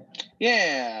wrestling.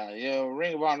 Yeah,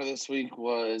 Ring of Honor this week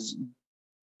was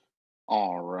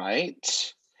all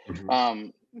right.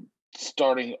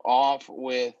 Starting off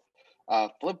with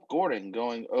Flip Gordon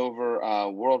going over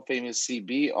world famous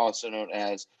CB, also known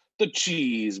as the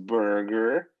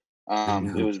Cheeseburger.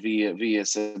 It was via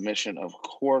submission, of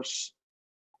course.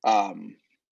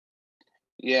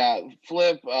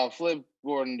 Flip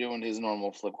Gordon doing his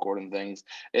normal Flip Gordon things.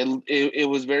 It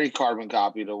was very carbon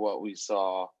copy to what we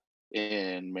saw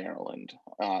in Maryland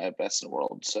at Best in the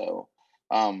World. So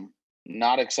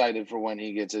not excited for when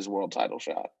he gets his world title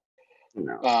shot.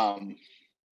 No.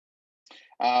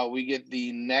 We get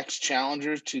the next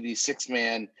challengers to the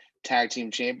 6-man tag team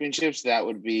championships. That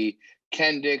would be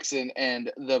Ken Dixon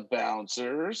and the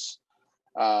Bouncers.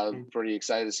 Pretty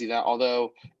excited to see that,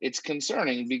 although it's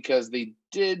concerning because they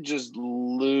did just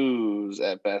lose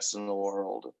at Best in the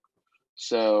World.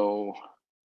 So,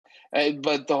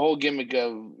 but the whole gimmick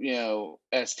of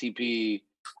STP,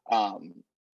 and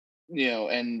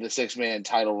the 6-man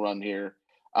title run here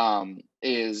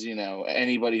is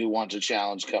anybody who wants a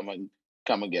challenge, come and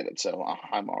get it. So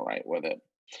I'm all right with it.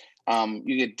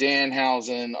 You get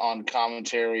Danhausen on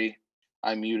commentary.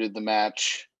 I muted the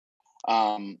match.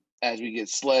 As we get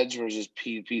Sledge versus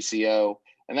PCO.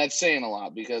 And that's saying a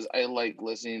lot because I like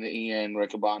listening to Ian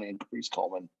Riccaboni and Chris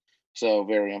Coleman. So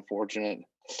very unfortunate.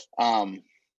 We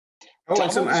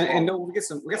got some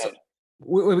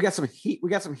heat.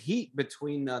 We got some heat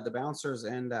between the Bouncers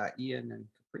and Ian and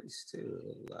Caprice too.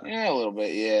 A little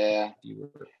bit, yeah.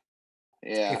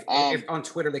 If on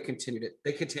Twitter they continued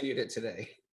it today.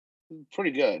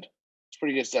 Pretty good. It's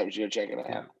pretty good stuff. You should go check it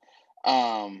out.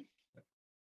 Yeah.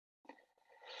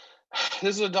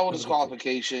 This is a double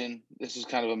disqualification. This is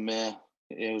kind of a meh.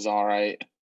 It was all right.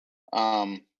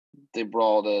 They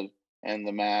brawled to end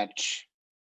the match.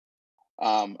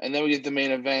 And then we get the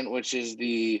main event, which is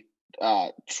the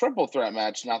triple threat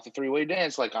match, not the 3-way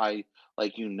dance like I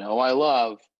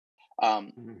love.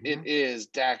 It is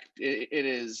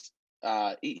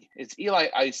it's Eli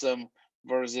Isom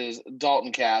versus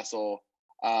Dalton Castle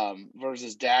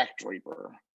versus Dak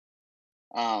Draper.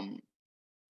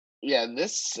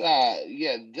 This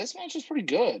match was pretty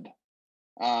good.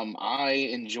 I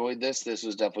enjoyed this. This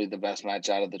was definitely the best match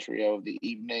out of the trio of the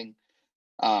evening.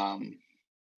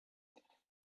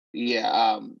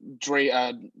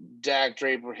 Dak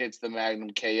Draper hits the Magnum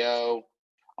KO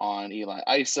on Eli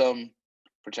Isom,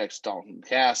 protects Dalton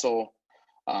Castle,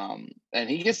 and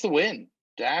he gets the win.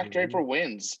 Dak Draper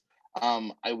wins.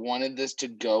 I wanted this to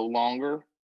go longer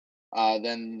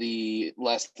than the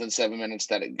less than 7 minutes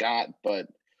that it got, but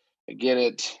I get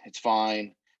it. It's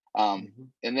fine. And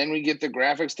then we get the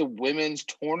graphics. The women's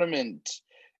tournament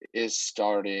is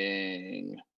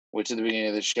starting, which at the beginning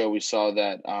of the show we saw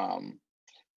that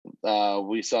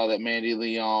Mandy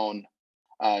Leon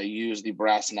used the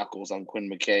brass knuckles on Quinn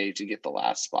McKay to get the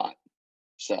last spot.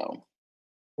 So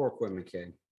poor Quinn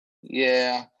McKay.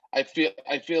 Yeah, I feel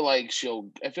like she'll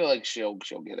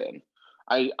get in.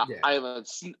 I have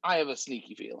a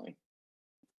sneaky feeling.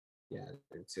 Yeah, I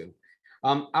do too.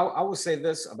 I will say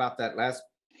this about that last.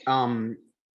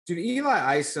 Dude,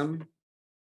 Eli Isom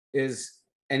is,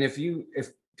 and if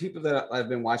people that have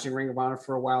been watching Ring of Honor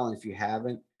for a while, and if you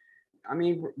haven't, I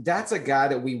mean, that's a guy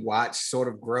that we watch sort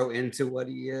of grow into what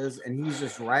he is, and he's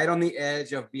just right on the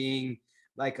edge of being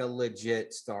like a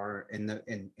legit star in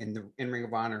Ring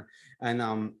of Honor. And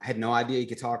I had no idea he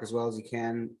could talk as well as he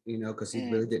can, because he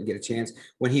really didn't get a chance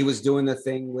when he was doing the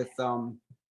thing with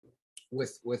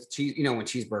Cheese, when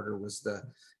Cheeseburger was the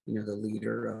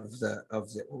leader of the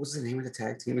what was the name of the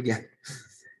tag team again?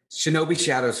 Shinobi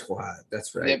Shadow Squad.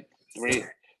 That's right.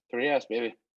 Yep. 3S,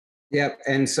 baby. Yep.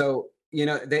 And so he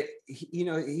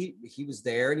was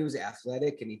there and he was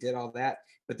athletic and he did all that.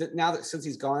 But now that since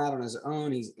he's gone out on his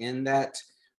own, he's in that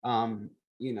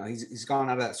he's gone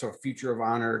out of that sort of Future of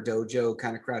Honor dojo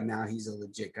kind of crowd. Now he's a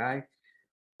legit guy.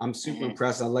 I'm super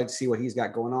impressed. I'd like to see what he's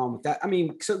got going on with that.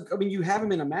 You have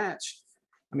him in a match.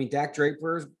 I mean, Dak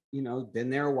Draper been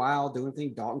there a while doing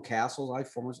things. Dalton Castle, like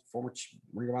former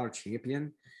Ring of Honor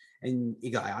champion, and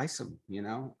Eli Isom,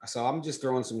 So I'm just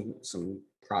throwing some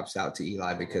props out to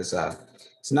Eli because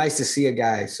it's nice to see a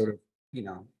guy sort of,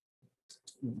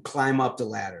 climb up the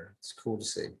ladder. It's cool to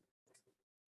see.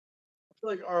 I feel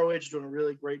like ROH is doing a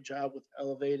really great job with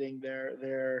elevating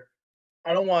their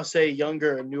I don't want to say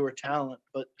younger and newer talent,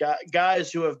 but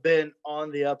guys who have been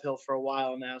on the uphill for a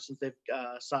while now since they've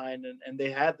signed and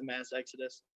they had the mass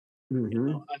exodus.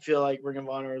 Mm-hmm. I feel like Ring of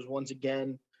Honor is once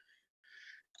again,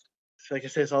 like I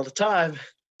say this all the time,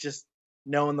 just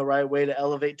knowing the right way to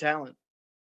elevate talent.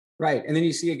 Right. And then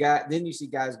you see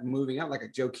guys moving up like a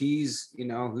Joe Keys,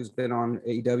 who's been on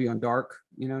AEW on Dark,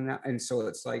 now. And so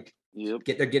it's like, yep.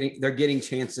 they're getting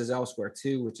chances elsewhere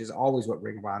too, which is always what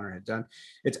Ring of Honor had done.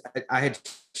 I had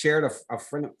shared a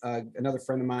friend, another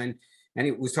friend of mine, and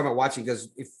he was talking about watching because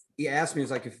if he asked me, he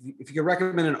was like, if you could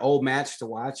recommend an old match to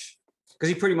watch, because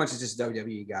he pretty much is just a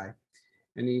WWE guy.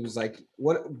 And he was like,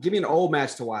 give me an old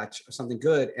match to watch or something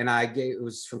good. And it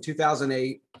was from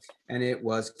 2008 and it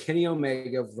was Kenny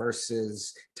Omega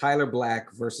versus Tyler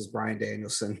Black versus Bryan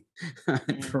Danielson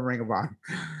for Ring of Honor.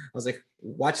 I was like,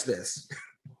 watch this.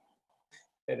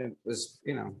 And it was,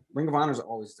 Ring of Honor's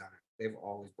always done it. They've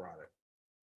always brought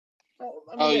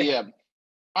it. Yeah.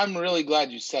 I'm really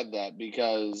glad you said that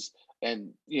because,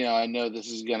 and, I know this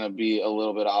is going to be a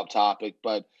little bit off topic,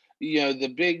 but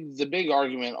the big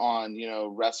argument on,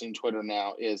 wrestling Twitter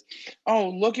now is, oh,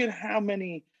 look at how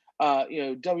many,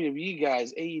 WWE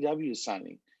guys AEW is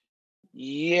signing.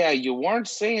 Yeah, you weren't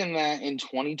saying that in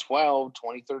 2012,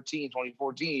 2013,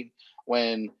 2014,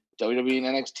 when WWE and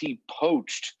NXT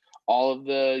poached all of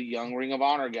the young Ring of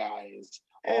Honor guys,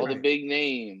 all the big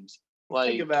names.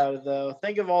 Like, think about it, though.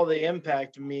 Think of all the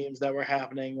Impact memes that were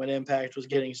happening when Impact was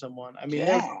getting someone. I mean,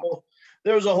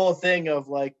 there was a whole thing of,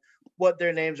 like, what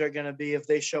their names are going to be if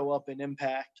they show up in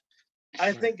Impact.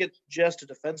 I think it's just a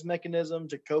defense mechanism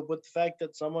to cope with the fact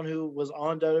that someone who was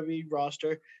on WWE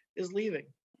roster is leaving.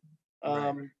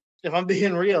 If I'm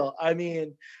being real, I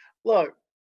mean, look,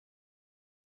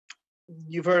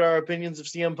 you've heard our opinions of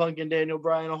CM Punk and Daniel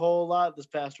Bryan a whole lot this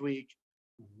past week.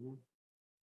 Mm-hmm.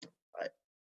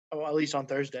 At least on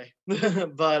Thursday.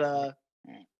 but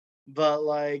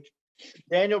like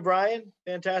Daniel Bryan,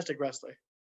 fantastic wrestler.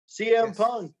 CM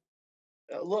Punk,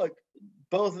 look,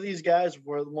 both of these guys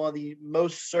were one of the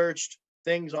most searched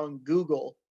things on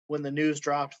Google when the news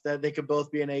dropped that they could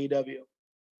both be in AEW.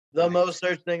 The most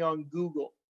searched thing on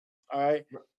Google. All right.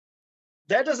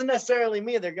 That doesn't necessarily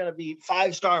mean they're going to be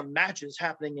 5-star matches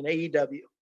happening in AEW.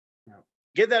 No.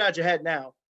 Get that out your head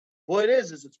now. What it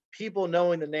is it's people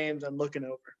knowing the names and looking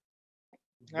over.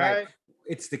 All right.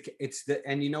 It's the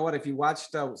and you know what? If you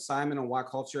watched Simon on What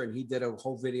Culture, and he did a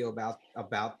whole video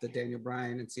about the Daniel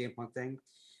Bryan and CM Punk thing,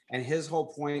 and his whole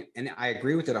point, and I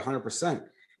agree with it 100%.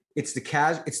 It's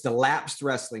the lapsed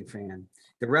wrestling fan,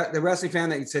 the wrestling fan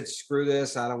that said, "Screw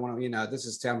this, I don't want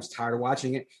to." I'm tired of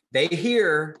watching it. They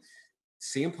hear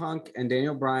CM Punk and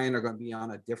Daniel Bryan are going to be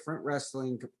on a different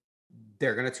wrestling.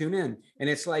 They're going to tune in, and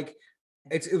it's like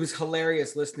it was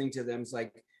hilarious listening to them. It's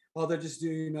like, oh, they're just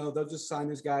doing, they'll just sign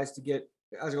those guys to get.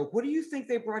 I was like, what do you think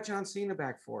they brought John Cena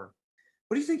back for?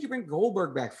 What do you think you bring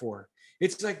Goldberg back for?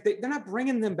 It's like they're not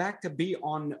bringing them back to be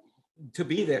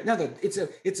there. No, it's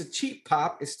a cheap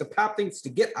pop. It's the pop things to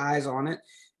get eyes on it.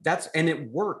 And it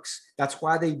works. That's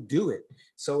why they do it.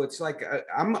 So it's like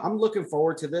I'm looking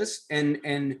forward to this, and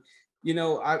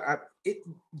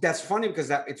that's funny because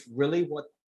it's really what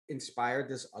inspired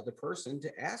this other person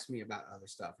to ask me about other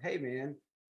stuff. Hey man,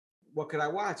 what could I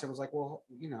watch? I was like, well,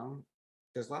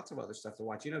 there's lots of other stuff to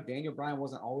watch. Daniel Bryan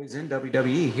wasn't always in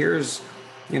WWE. Here's,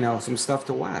 some stuff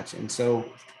to watch. And so,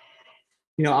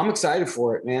 I'm excited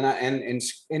for it, man. And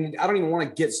I don't even want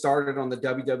to get started on the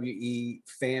WWE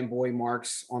fanboy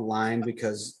marks online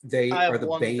because they are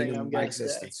the bane of my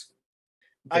existence.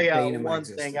 I got one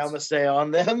thing I'm going to say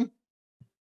on them.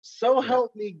 So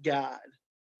help me God.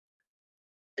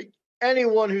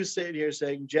 Anyone who's sitting here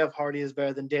saying Jeff Hardy is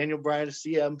better than Daniel Bryan or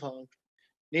CM Punk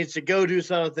needs to go do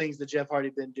some of the things that Jeff Hardy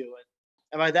been doing.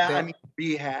 And by that, I mean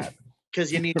rehab.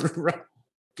 Because you need to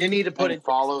put it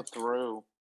follow through.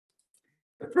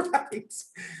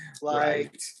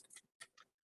 Right.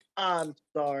 I'm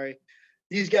sorry.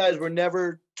 These guys were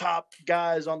never top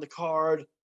guys on the card.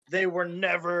 They were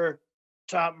never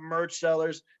top merch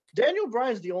sellers. Daniel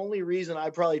Bryan's the only reason I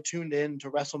probably tuned in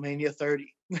to WrestleMania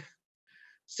 30.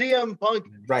 CM Punk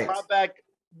brought back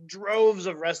droves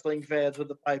of wrestling fans with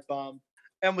the pipe bomb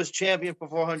and was champion for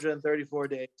 434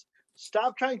 days.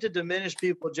 Stop trying to diminish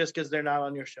people just because they're not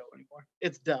on your show anymore.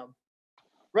 It's dumb.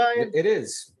 Ryan? It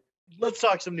is. let's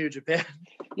talk some New Japan.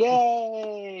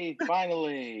 Yay!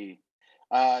 Finally.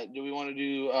 Do we want to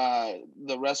do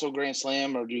the Wrestle Grand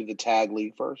Slam or do the Tag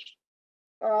League first?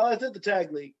 Let's hit the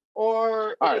Tag League.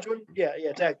 Or All which one? Yeah,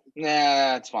 Tag League. Nah,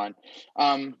 that's fine.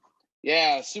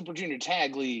 Super Junior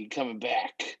Tag League coming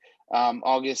back.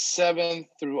 August 7th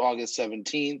through August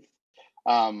 17th.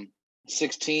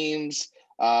 6 teams.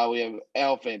 We have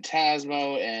El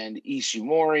Phantasmo and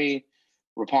Ishimori,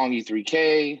 Roppongi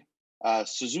 3K,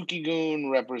 Suzuki Gun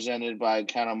represented by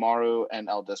Kanemaru and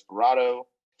El Desperado.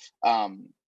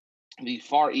 The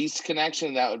Far East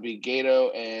connection, that would be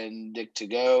Gato and Dick to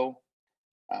Go.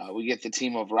 We get the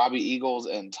team of Robbie Eagles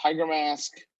and Tiger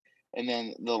Mask. And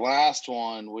then the last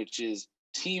one, which is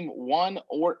Team 1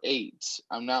 or 8.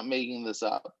 I'm not making this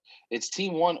up. It's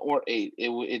Team 1 or 8.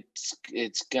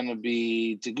 It's going to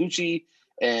be Taguchi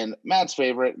and Matt's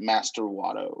favorite, Master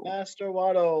Wato. Master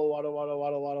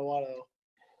Wato.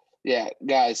 Yeah,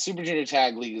 guys, Super Junior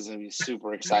Tag League is going to be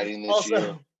super exciting this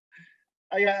year.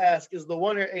 I got to ask, is the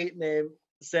 1 or 8 name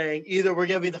saying either we're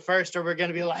going to be the first or we're going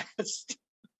to be last?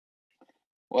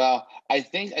 Well, I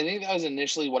think that was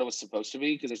initially what it was supposed to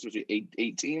be because there's supposed to be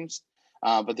eight teams,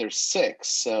 but there's 6,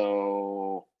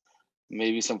 so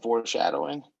maybe some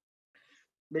foreshadowing.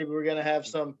 Maybe we're gonna have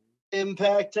some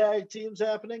Impact tag teams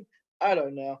happening. I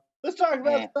don't know. Let's talk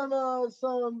about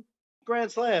some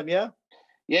Grand Slam, yeah.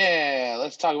 Yeah,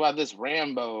 let's talk about this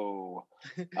Rambo.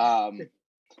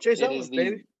 Chase Owens,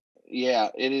 baby.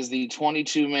 Yeah, it is the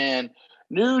 22-man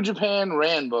New Japan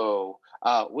Rambo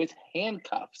with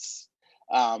handcuffs.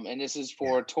 And this is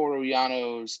for Toru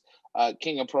Yano's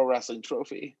King of Pro Wrestling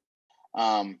trophy.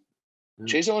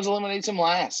 Chase Owens eliminates him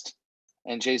last.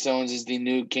 And Chase Owens is the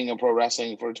new King of Pro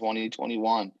Wrestling for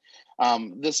 2021.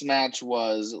 This match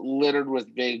was littered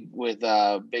with big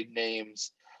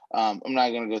names. I'm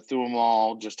not going to go through them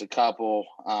all, just a couple.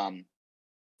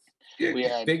 We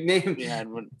had big names.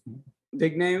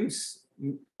 Big names.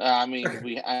 We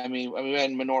had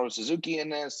Minoru Suzuki in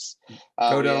this. We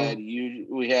had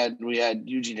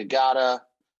Yuji Nagata.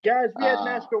 Guys, we had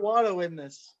Master Wato in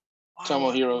this.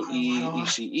 Tomohiro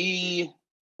Ishii.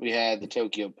 We had the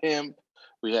Tokyo Pimp.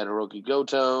 We had Hiroki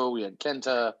Goto. We had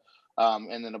Kenta,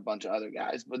 and then a bunch of other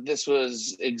guys. But this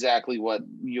was exactly what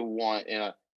you want in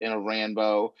a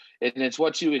Rambo, and it's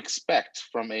what you expect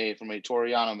from a Toru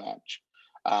Yano match.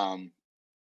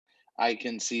 I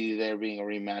can see there being a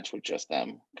rematch with just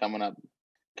them coming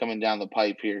down the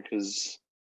pipe here because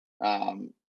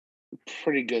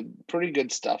pretty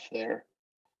good stuff there.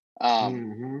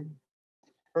 Hiromu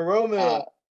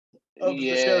of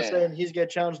the show saying he's going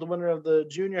to challenge the winner of the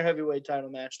junior heavyweight title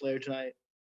match later tonight.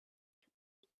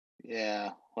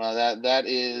 Yeah, well, that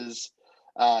is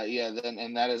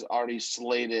that is already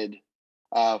slated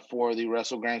for the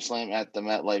Wrestle Grand Slam at the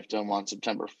MetLife Dome on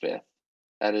September 5th.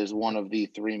 That is one of the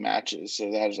 3 matches,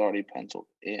 so that is already penciled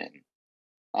in.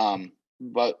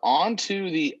 But on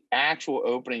to the actual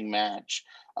opening match.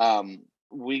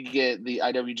 We get the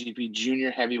IWGP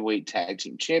Junior Heavyweight Tag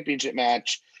Team Championship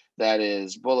match. That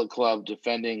is Bullet Club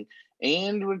defending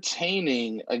and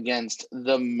retaining against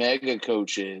the Mega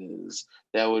Coaches.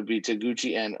 That would be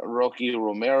Taguchi and Rocky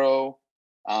Romero.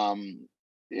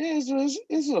 It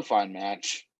was a fun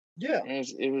match. Yeah,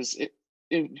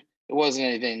 it wasn't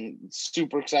anything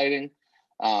super exciting,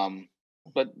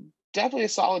 but definitely a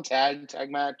solid tag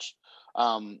match.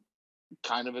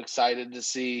 Kind of excited to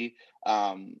see.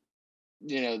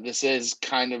 This is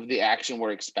kind of the action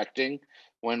we're expecting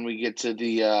when we get to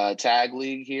the tag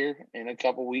league here in a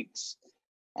couple weeks.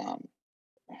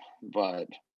 But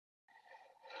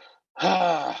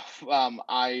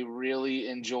I really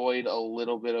enjoyed a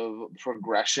little bit of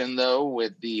progression though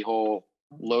with the whole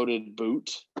loaded boot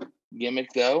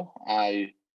gimmick though.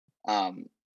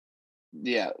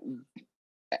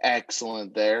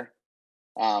 Excellent there.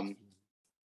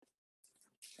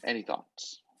 Any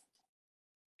thoughts?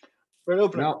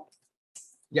 No.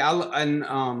 Yeah,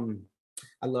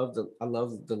 I love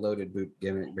the loaded boot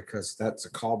gimmick because that's a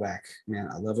callback. Man,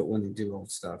 I love it when they do old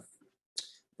stuff.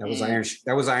 That was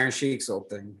Iron Sheik's old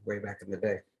thing way back in the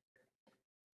day.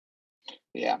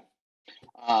 Yeah.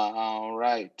 All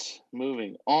right.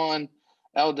 Moving on.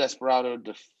 El Desperado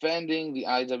defending the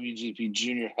IWGP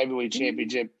Junior Heavyweight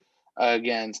Championship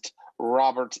against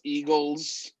Robert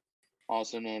Eagles,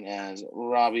 also known as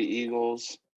Robbie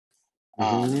Eagles.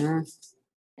 Yeah,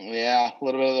 a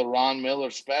little bit of the Ron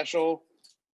Miller special.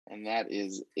 And that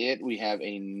is it. We have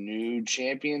a new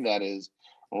champion. That is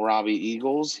Robbie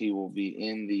Eagles. He will be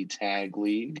in the tag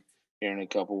league here in a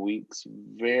couple weeks.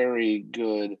 Very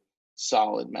good,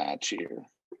 solid match here.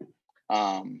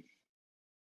 A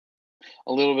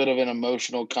little bit of an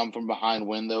emotional come from behind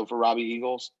win, though, for Robbie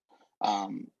Eagles.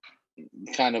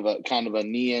 kind of a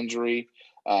knee injury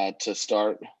to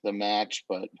start the match.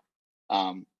 But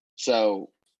so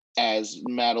as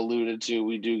Matt alluded to,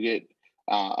 we do get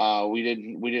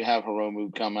we did have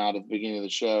Hiromu come out at the beginning of the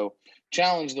show,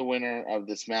 challenge the winner of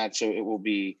this match. So it will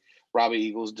be Robbie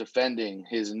Eagles defending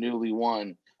his newly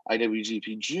won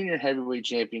IWGP Junior Heavyweight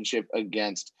Championship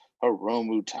against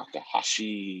Hiromu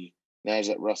Takahashi. That is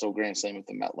at Russell Grand Slam at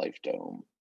the MetLife Dome.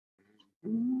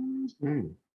 Mm-hmm.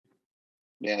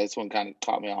 Yeah, this one kind of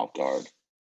caught me off guard.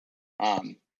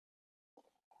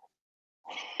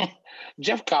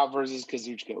 Jeff Cobb versus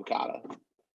Kazuchika Okada.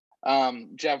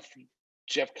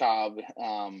 Jeff Cobb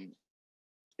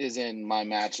is in my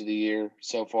match of the year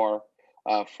so far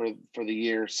for the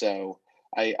year. So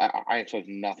I expect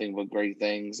nothing but great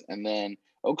things. And then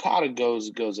Okada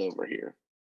goes over here.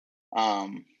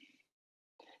 And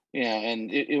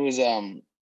it was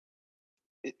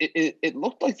it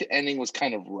looked like the ending was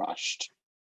kind of rushed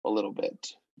a little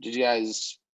bit. Did you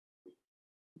guys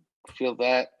feel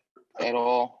that at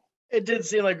all? It did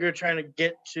seem like we were trying to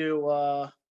get to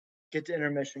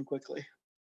intermission quickly.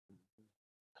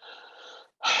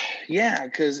 Yeah,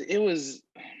 because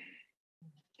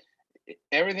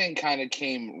everything kind of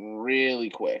came really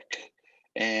quick,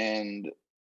 and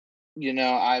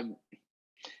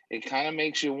it kind of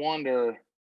makes you wonder: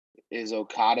 is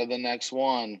Okada the next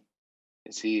one?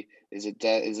 Is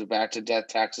it back to Death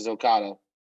Taxes Okada?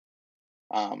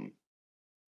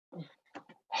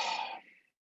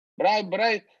 But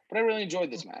I really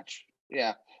enjoyed this match.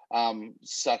 Yeah.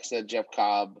 Sucks that Jeff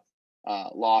Cobb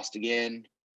lost again.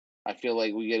 I feel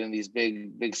like we get in these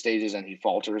big stages and he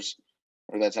falters,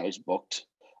 or that's how he's booked.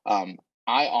 I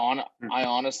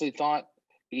honestly thought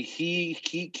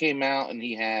he came out and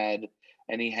he had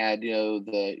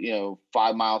the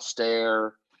 5 mile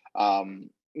stare.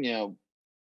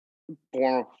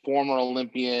 Former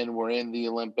Olympian, we're in the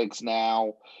Olympics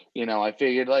now. I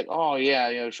figured like, oh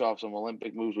yeah, show off some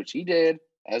Olympic moves, which he did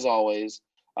as always.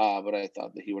 But I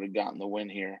thought that he would have gotten the win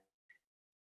here.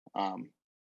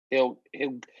 He'll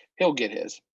get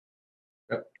his.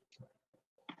 Yep.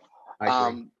 I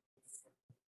agree.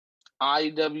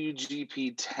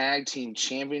 IWGP Tag Team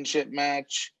Championship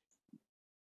match.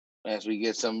 As we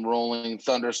get some rolling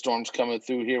thunderstorms coming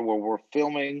through here where we're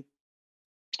filming.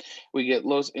 We get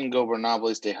Los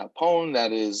Ingobernables de Japón,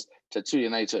 that is Tetsuya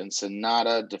Naito and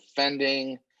Sonata,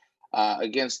 defending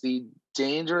against the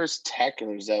Dangerous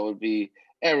Techers. That would be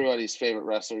everybody's favorite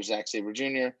wrestler, Zack Sabre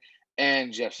Jr.,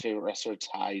 and Jeff's favorite wrestler,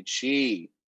 Tai Chi.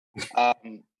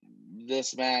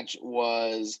 This match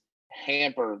was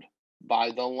hampered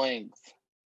by the length.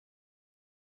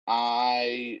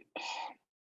 I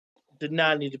did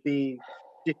not need to be.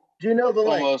 Do you know the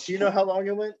length? Do you know how long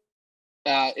it went?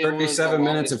 37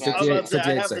 minutes and 58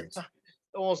 seconds.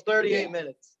 Almost 38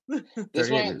 minutes.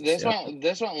 This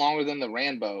went longer than the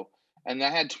Rambo, and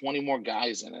that had 20 more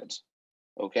guys in it.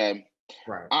 Okay.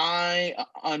 Right. I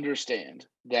understand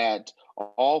that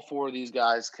all 4 of these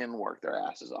guys can work their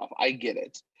asses off. I get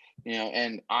it.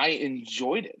 And I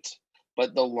enjoyed it.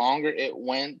 But the longer it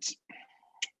went,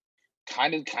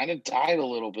 kind of died a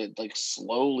little bit, like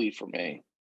slowly for me.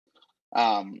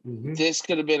 This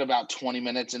could have been about 20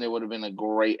 minutes and it would have been it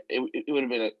would have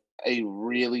been a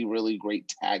really, really great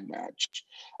tag match.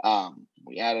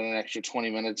 We added an extra 20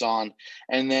 minutes on,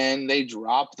 and then they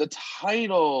dropped the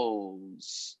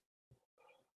titles.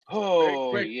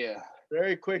 Oh,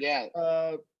 very quick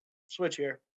yeah. Switch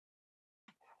here.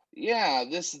 Yeah,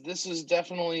 this is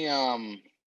definitely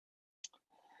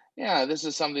this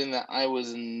is something that I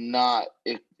was not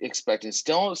expecting.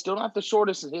 Still not the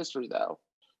shortest in history though.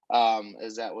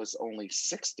 As that was only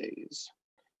 6 days.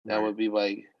 That would be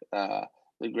by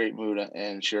the Great Muta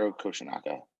and Shiro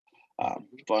Koshinaka.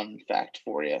 Fun fact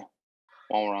for you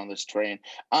while we're on this train.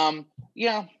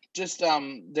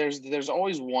 There's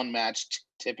always one match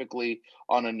typically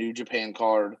on a New Japan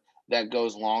card that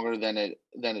goes longer than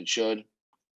it should.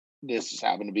 This just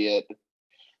happened to be it.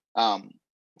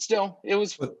 Still, it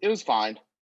was fine.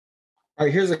 All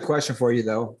right, here's a question for you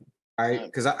though. All right,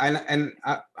 because I'm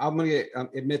gonna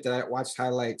admit that I watched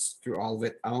highlights through all of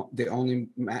it. The only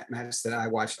match that I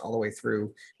watched all the way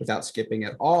through without skipping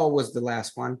at all was the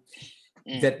last one.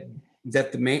 The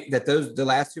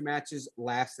last 2 matches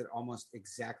lasted almost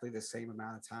exactly the same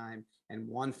amount of time, and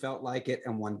one felt like it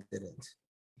and one didn't.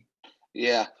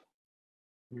 Yeah,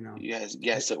 you guys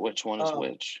guess at which one is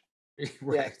which.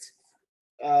 Right.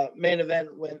 Yeah. Main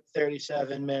event went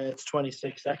 37 minutes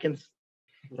 26 seconds.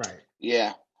 Right.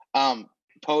 Yeah.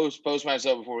 Post match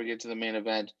up before we get to the main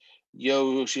event,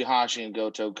 Yoshihashi and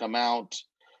Goto come out.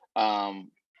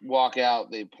 walk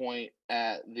out. They point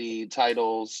at the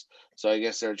titles. So I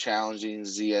guess they're challenging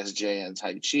ZSJ and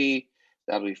Tai Chi.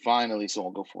 That'll be fine. At least it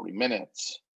won't go 40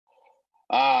 minutes.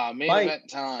 Main event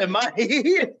time. It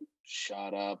might.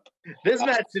 Shut up. This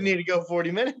match didn't need to go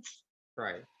 40 minutes.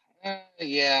 Right.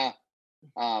 Yeah.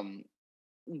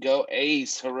 Go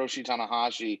Ace Hiroshi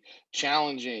Tanahashi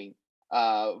challenging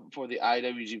for the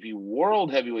IWGP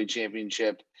World Heavyweight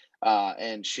Championship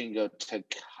and Shingo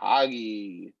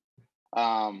Takagi.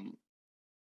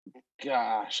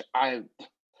 Gosh, I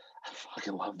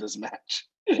fucking love this match.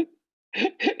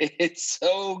 It's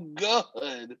so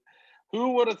good.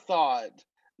 Who would have thought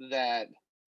that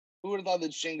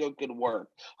Shingo could work?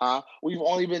 Huh? We've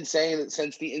only been saying it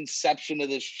since the inception of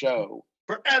this show.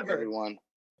 Forever. Everyone.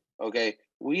 Okay.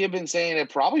 We have been saying it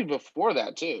probably before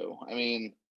that too. I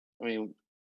mean,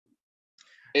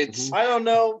 it's. I don't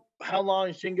know how long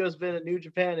Shingo's been at New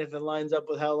Japan, if it lines up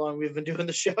with how long we've been doing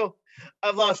the show.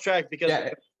 I've lost track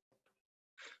because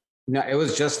no, it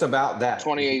was just about that.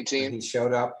 2018. He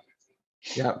showed up.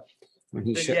 Yep. When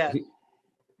he showed. Yeah.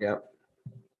 Yep.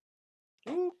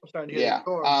 Ooh, I'm starting to hear the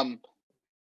score.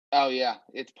 Oh yeah,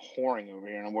 it's pouring over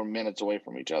here, and we're minutes away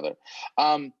from each other.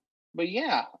 But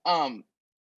yeah.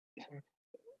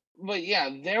 But yeah,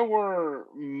 there were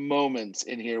moments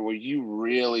in here where you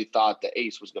really thought the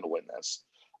Ace was going to win this.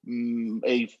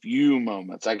 A few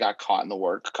moments. I got caught in the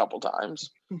work a couple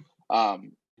times.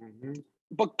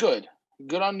 But good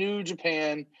on New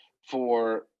Japan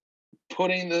for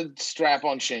putting the strap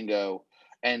on Shingo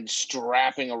and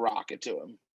strapping a rocket to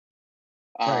him.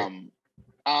 Right.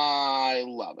 I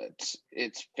love it.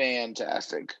 It's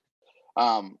fantastic.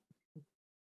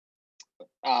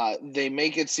 They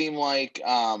make it seem like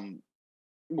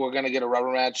we're going to get a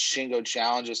rubber match. Shingo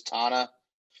challenges Tana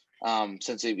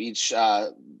since they've each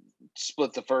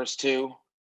split the first two.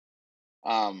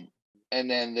 And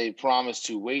then they promise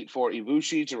to wait for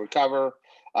Ibushi to recover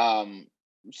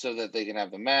so that they can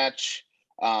have the match.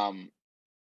 And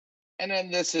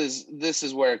then this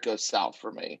is where it goes south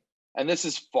for me. And this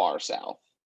is far south.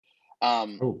 Out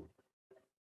go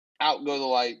the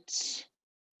lights.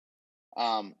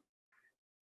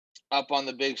 Up on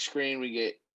the big screen, we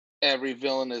get every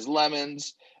villain is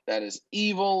Lemons. That is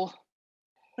evil.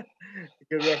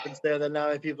 Good reference there that not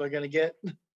many people are going to get.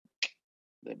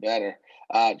 They better.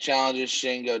 Challenges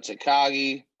Shingo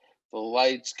Takagi. The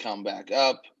lights come back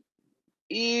up.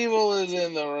 Evil is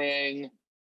in the ring.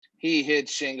 He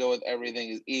hits Shingo with everything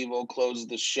is evil. Closes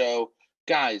the show.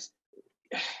 Guys,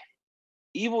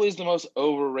 Evil is the most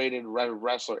overrated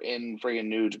wrestler in friggin'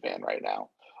 New Japan right now.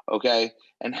 Okay?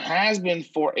 And has been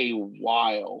for a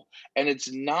while. And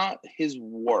it's not his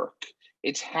work.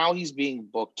 It's how he's being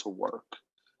booked to work.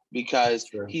 Because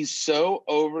he's so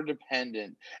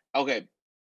over-dependent. Okay.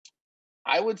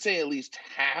 I would say at least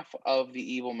half of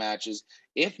the Evil matches,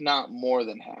 if not more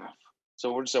than half.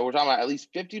 So we're talking about at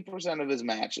least 50% of his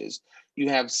matches. You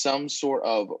have some sort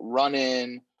of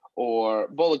run-in or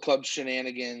Bullet Club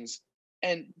shenanigans.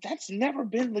 And that's never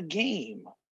been the game.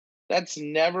 That's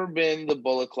never been the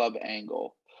Bullet Club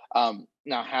angle. Now,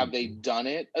 have they done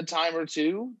it a time or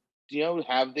two? You know,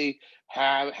 have they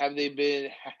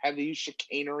used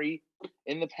chicanery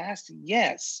in the past?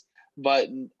 Yes, but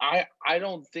I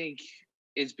don't think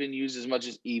it's been used as much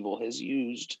as Evil has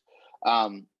used.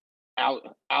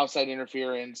 Outside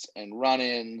interference and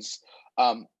run-ins.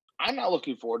 I'm not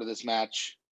looking forward to this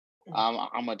match.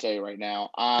 I'm gonna tell you right now.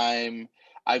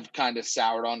 I've kind of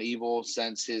soured on Evil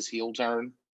since his heel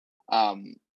turn.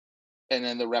 And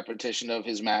then the repetition of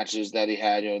his matches that he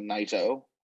had with Naito.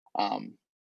 I'm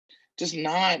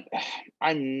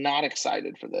not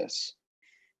excited for this.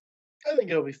 I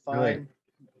think it'll be fine. Right.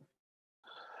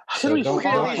 It'll be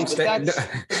fine, but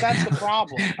that's the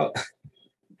problem.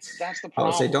 That's the problem. I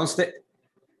would say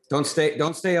don't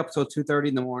stay up till 2:30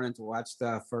 in the morning to watch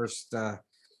the first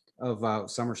of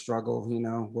Summer Struggle. You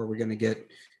know, where we're gonna get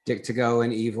Dick to Go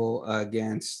and Evil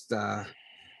against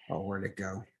where'd it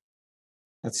go?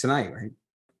 That's tonight, right?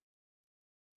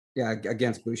 Yeah,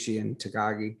 against Bushi and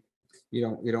Takagi. You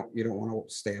don't want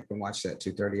to stay up and watch that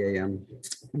 2:30 a.m.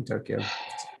 in Tokyo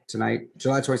tonight,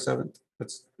 July 27th.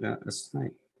 That's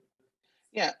tonight.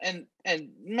 Yeah, and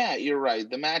Matt, you're right.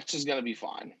 The match is going to be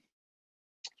fine.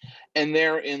 And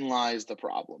therein lies the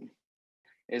problem.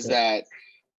 Is that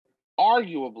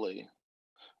arguably,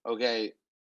 okay,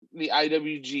 the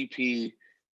IWGP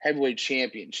Heavyweight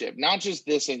Championship, not just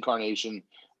this incarnation,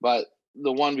 but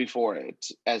the one before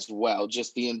it as well,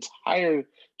 just the entire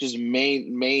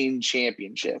main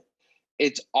championship,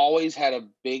 it's always had a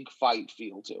big fight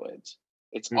feel to it.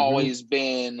 It's always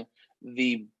been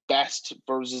the best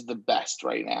versus the best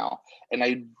right now. And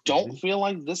I don't feel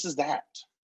like this is that.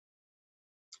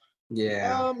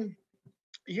 Yeah.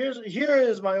 Here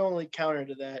is my only counter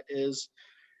to that is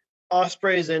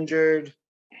Osprey's injured.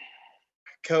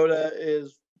 Coda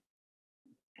is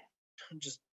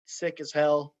just sick as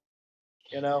hell.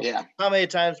 Yeah. How many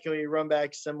times can we run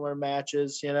back similar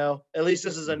matches? At least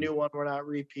this is a new one. We're not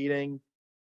repeating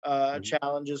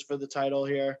challenges for the title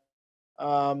here.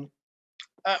 I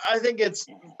think it's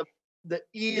the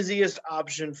easiest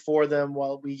option for them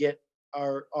while we get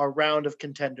our round of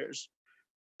contenders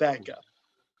back up,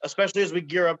 especially as we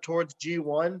gear up towards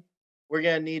G1. We're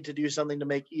going to need to do something to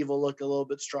make Evil look a little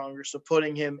bit stronger. So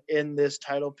putting him in this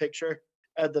title picture,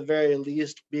 at the very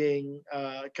least, being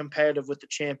competitive with the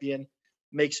champion,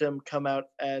 makes him come out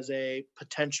as a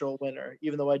potential winner,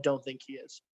 even though I don't think he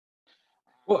is.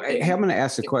 Well, hey, I'm going to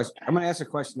ask a question. I'm going to ask a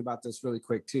question about this really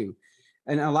quick too,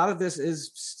 and a lot of this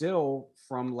is still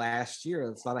from last year.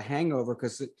 It's a lot of hangover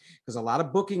because a lot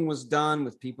of booking was done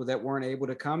with people that weren't able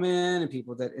to come in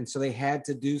and so they had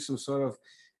to do some sort of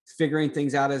figuring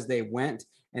things out as they went.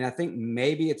 And I think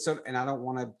maybe it's and I don't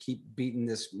want to keep beating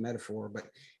this metaphor, but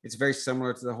it's very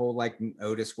similar to the whole like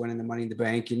Otis winning the Money in the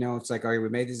Bank. It's like, all right, we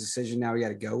made this decision, now we got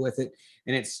to go with it.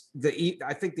 And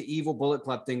I think the Evil Bullet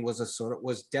Club thing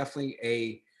was definitely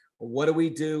a, what do we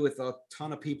do with a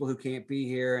ton of people who can't be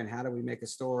here, and how do we make a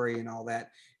story and all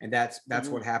that? And that's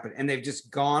what happened. And they've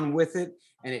just gone with it,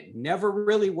 and it never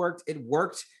really worked. It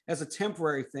worked as a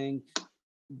temporary thing,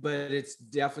 but it's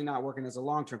definitely not working as a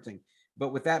long-term thing.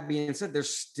 But with that being said, they're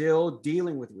still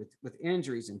dealing with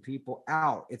injuries and people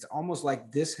out. It's almost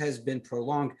like this has been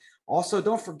prolonged. Also,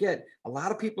 don't forget, a lot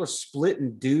of people are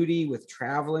splitting duty with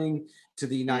traveling to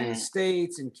the United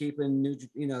States and keeping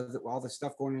all the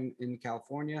stuff going in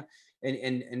California.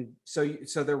 And so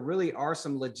there really are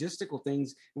some logistical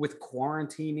things with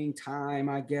quarantining time,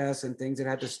 I guess, and things that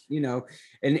had to,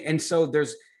 and so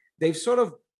they've sort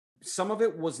of, some of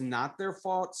it was not their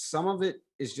fault. Some of it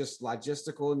is just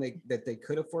logistical and that they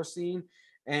could have foreseen.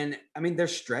 And I mean, they're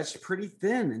stretched pretty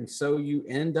thin. And so you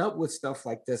end up with stuff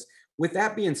like this. With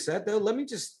that being said, though,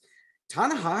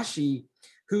 Tanahashi,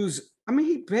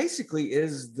 he basically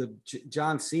is the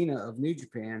John Cena of New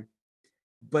Japan,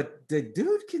 but the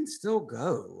dude can still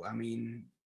go. I mean,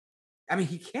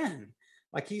 he can.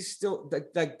 Like, he's still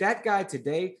like that guy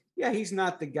today. Yeah, he's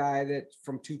not the guy that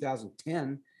from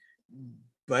 2010,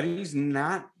 but he's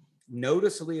not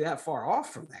noticeably that far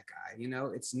off from that guy.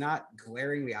 It's not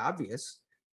glaringly obvious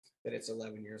that it's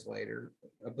 11 years later.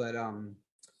 But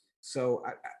so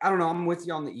I don't know. I'm with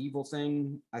you on the Evil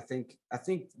thing. I think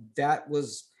that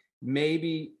was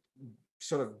maybe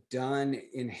sort of done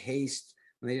in haste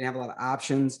when they didn't have a lot of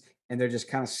options, and they're just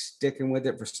kind of sticking with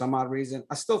it for some odd reason.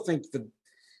 I still think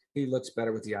he looks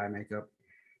better with the eye makeup.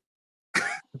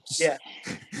 Yeah.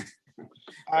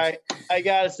 I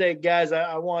gotta say, guys,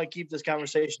 I want to keep this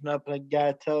conversation up, and I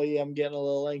gotta tell you, I'm getting a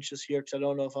little anxious here because I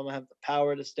don't know if I'm gonna have the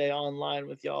power to stay online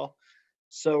with y'all.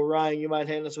 So, Ryan, you might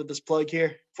hand us with this plug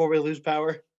here before we lose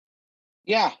power.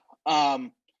 Yeah. All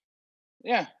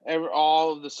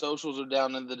of the socials are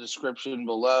down in the description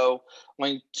below.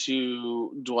 Link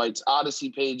to Dwight's Odyssey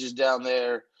page is down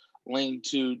there. Link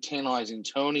to Tantalizing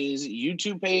Tony's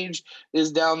YouTube page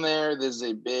is down there. There's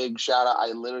a big shout out.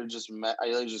 I literally just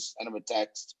sent him a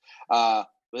text.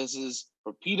 This is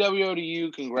for PWO to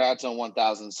you. Congrats on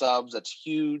 1,000 subs. That's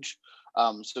huge.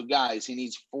 So guys, he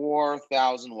needs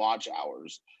 4,000 watch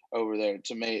hours over there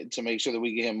to make sure that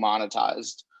we get him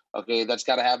monetized. Okay, that's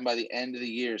got to happen by the end of the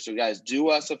year. So guys, do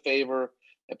us a favor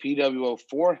at PWO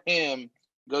for him.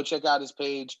 Go check out his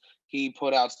page. He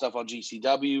put out stuff on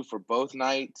GCW for both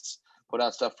nights, put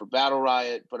out stuff for Battle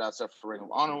Riot, put out stuff for Ring of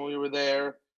Honor when we were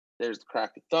there. There's the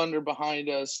Crack of Thunder behind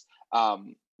us.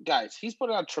 Guys, he's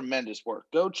put out tremendous work.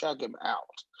 Go check him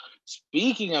out.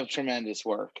 Speaking of tremendous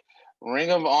work, Ring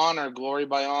of Honor, Glory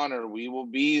by Honor, we will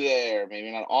be there.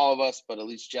 Maybe not all of us, but at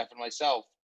least Jeff and myself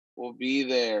will be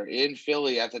there in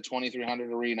Philly at the 2300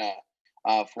 Arena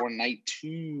for night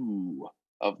 2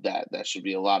 of that. That should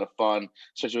be a lot of fun,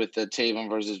 especially with the Taven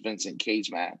versus Vincent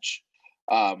Cage match.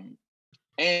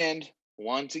 And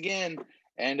once again,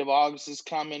 end of August is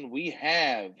coming. We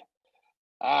have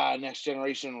Next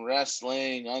Generation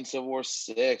Wrestling, Uncivil War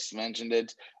 6, mentioned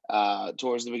it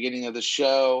towards the beginning of the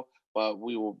show, but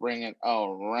we will bring it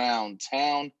around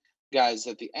town. Guys,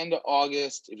 at the end of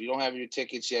August, if you don't have your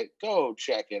tickets yet, go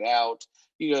check it out.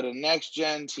 You go to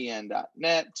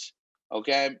nextgentn.net,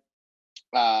 okay?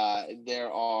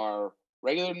 There are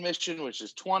regular admission, which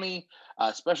is $20.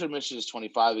 Special admission is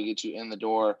 $25. We get you in the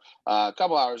door a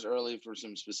couple hours early for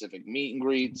some specific meet and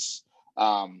greets.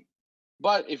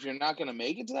 But if you're not going to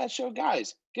make it to that show,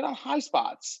 guys, get on High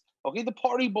Spots. Okay, the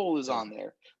Party Bowl is on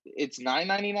there. It's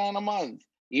 $9.99 a month.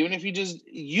 Even if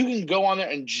you can go on there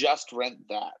and just rent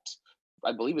that.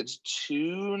 I believe it's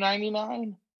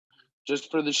 $2.99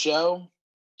 just for the show.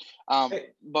 But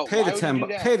pay why the would $10. you do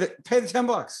that? Pay the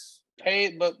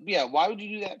 $10. But yeah, why would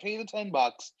you do that? Pay the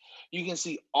 $10. You can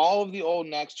see all of the old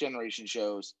Next Generation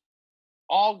shows,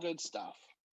 all good stuff.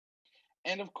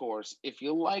 And of course, if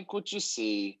you like what you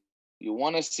see, you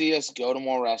want to see us go to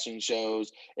more wrestling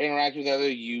shows, interact with other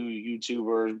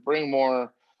YouTubers, bring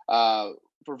more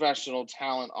professional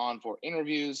talent on for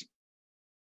interviews.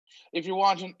 If you're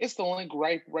watching, it's the link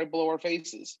right below our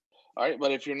faces. All right,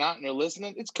 but if you're not and you're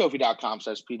listening, it's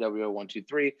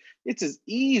Ko-fi.com/PWO123. It's as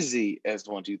easy as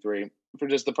 123 for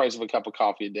just the price of a cup of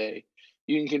coffee a day.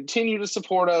 You can continue to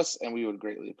support us, and we would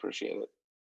greatly appreciate it.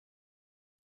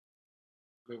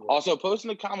 Also, post in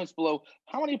the comments below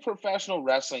how many professional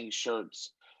wrestling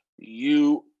shirts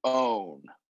you own.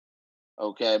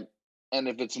 Okay, and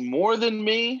if it's more than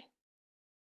me,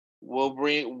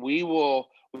 we will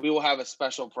have a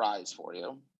special prize for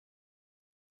you.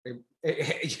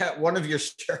 Yeah, one of your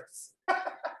shirts. All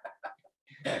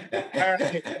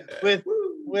right. With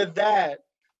that,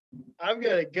 I'm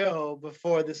gonna go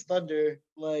before this thunder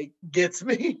gets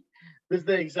me. This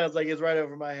thing sounds like it's right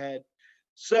over my head.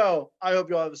 So I hope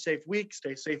you all have a safe week.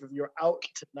 Stay safe if you're out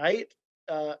tonight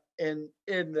in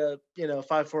the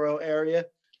 540 area.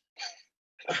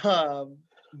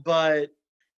 But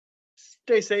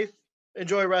stay safe.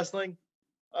 Enjoy wrestling.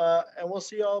 And we'll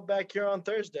see y'all back here on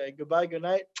Thursday. Goodbye, good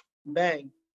night.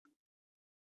 Bang.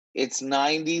 It's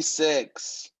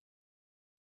 96.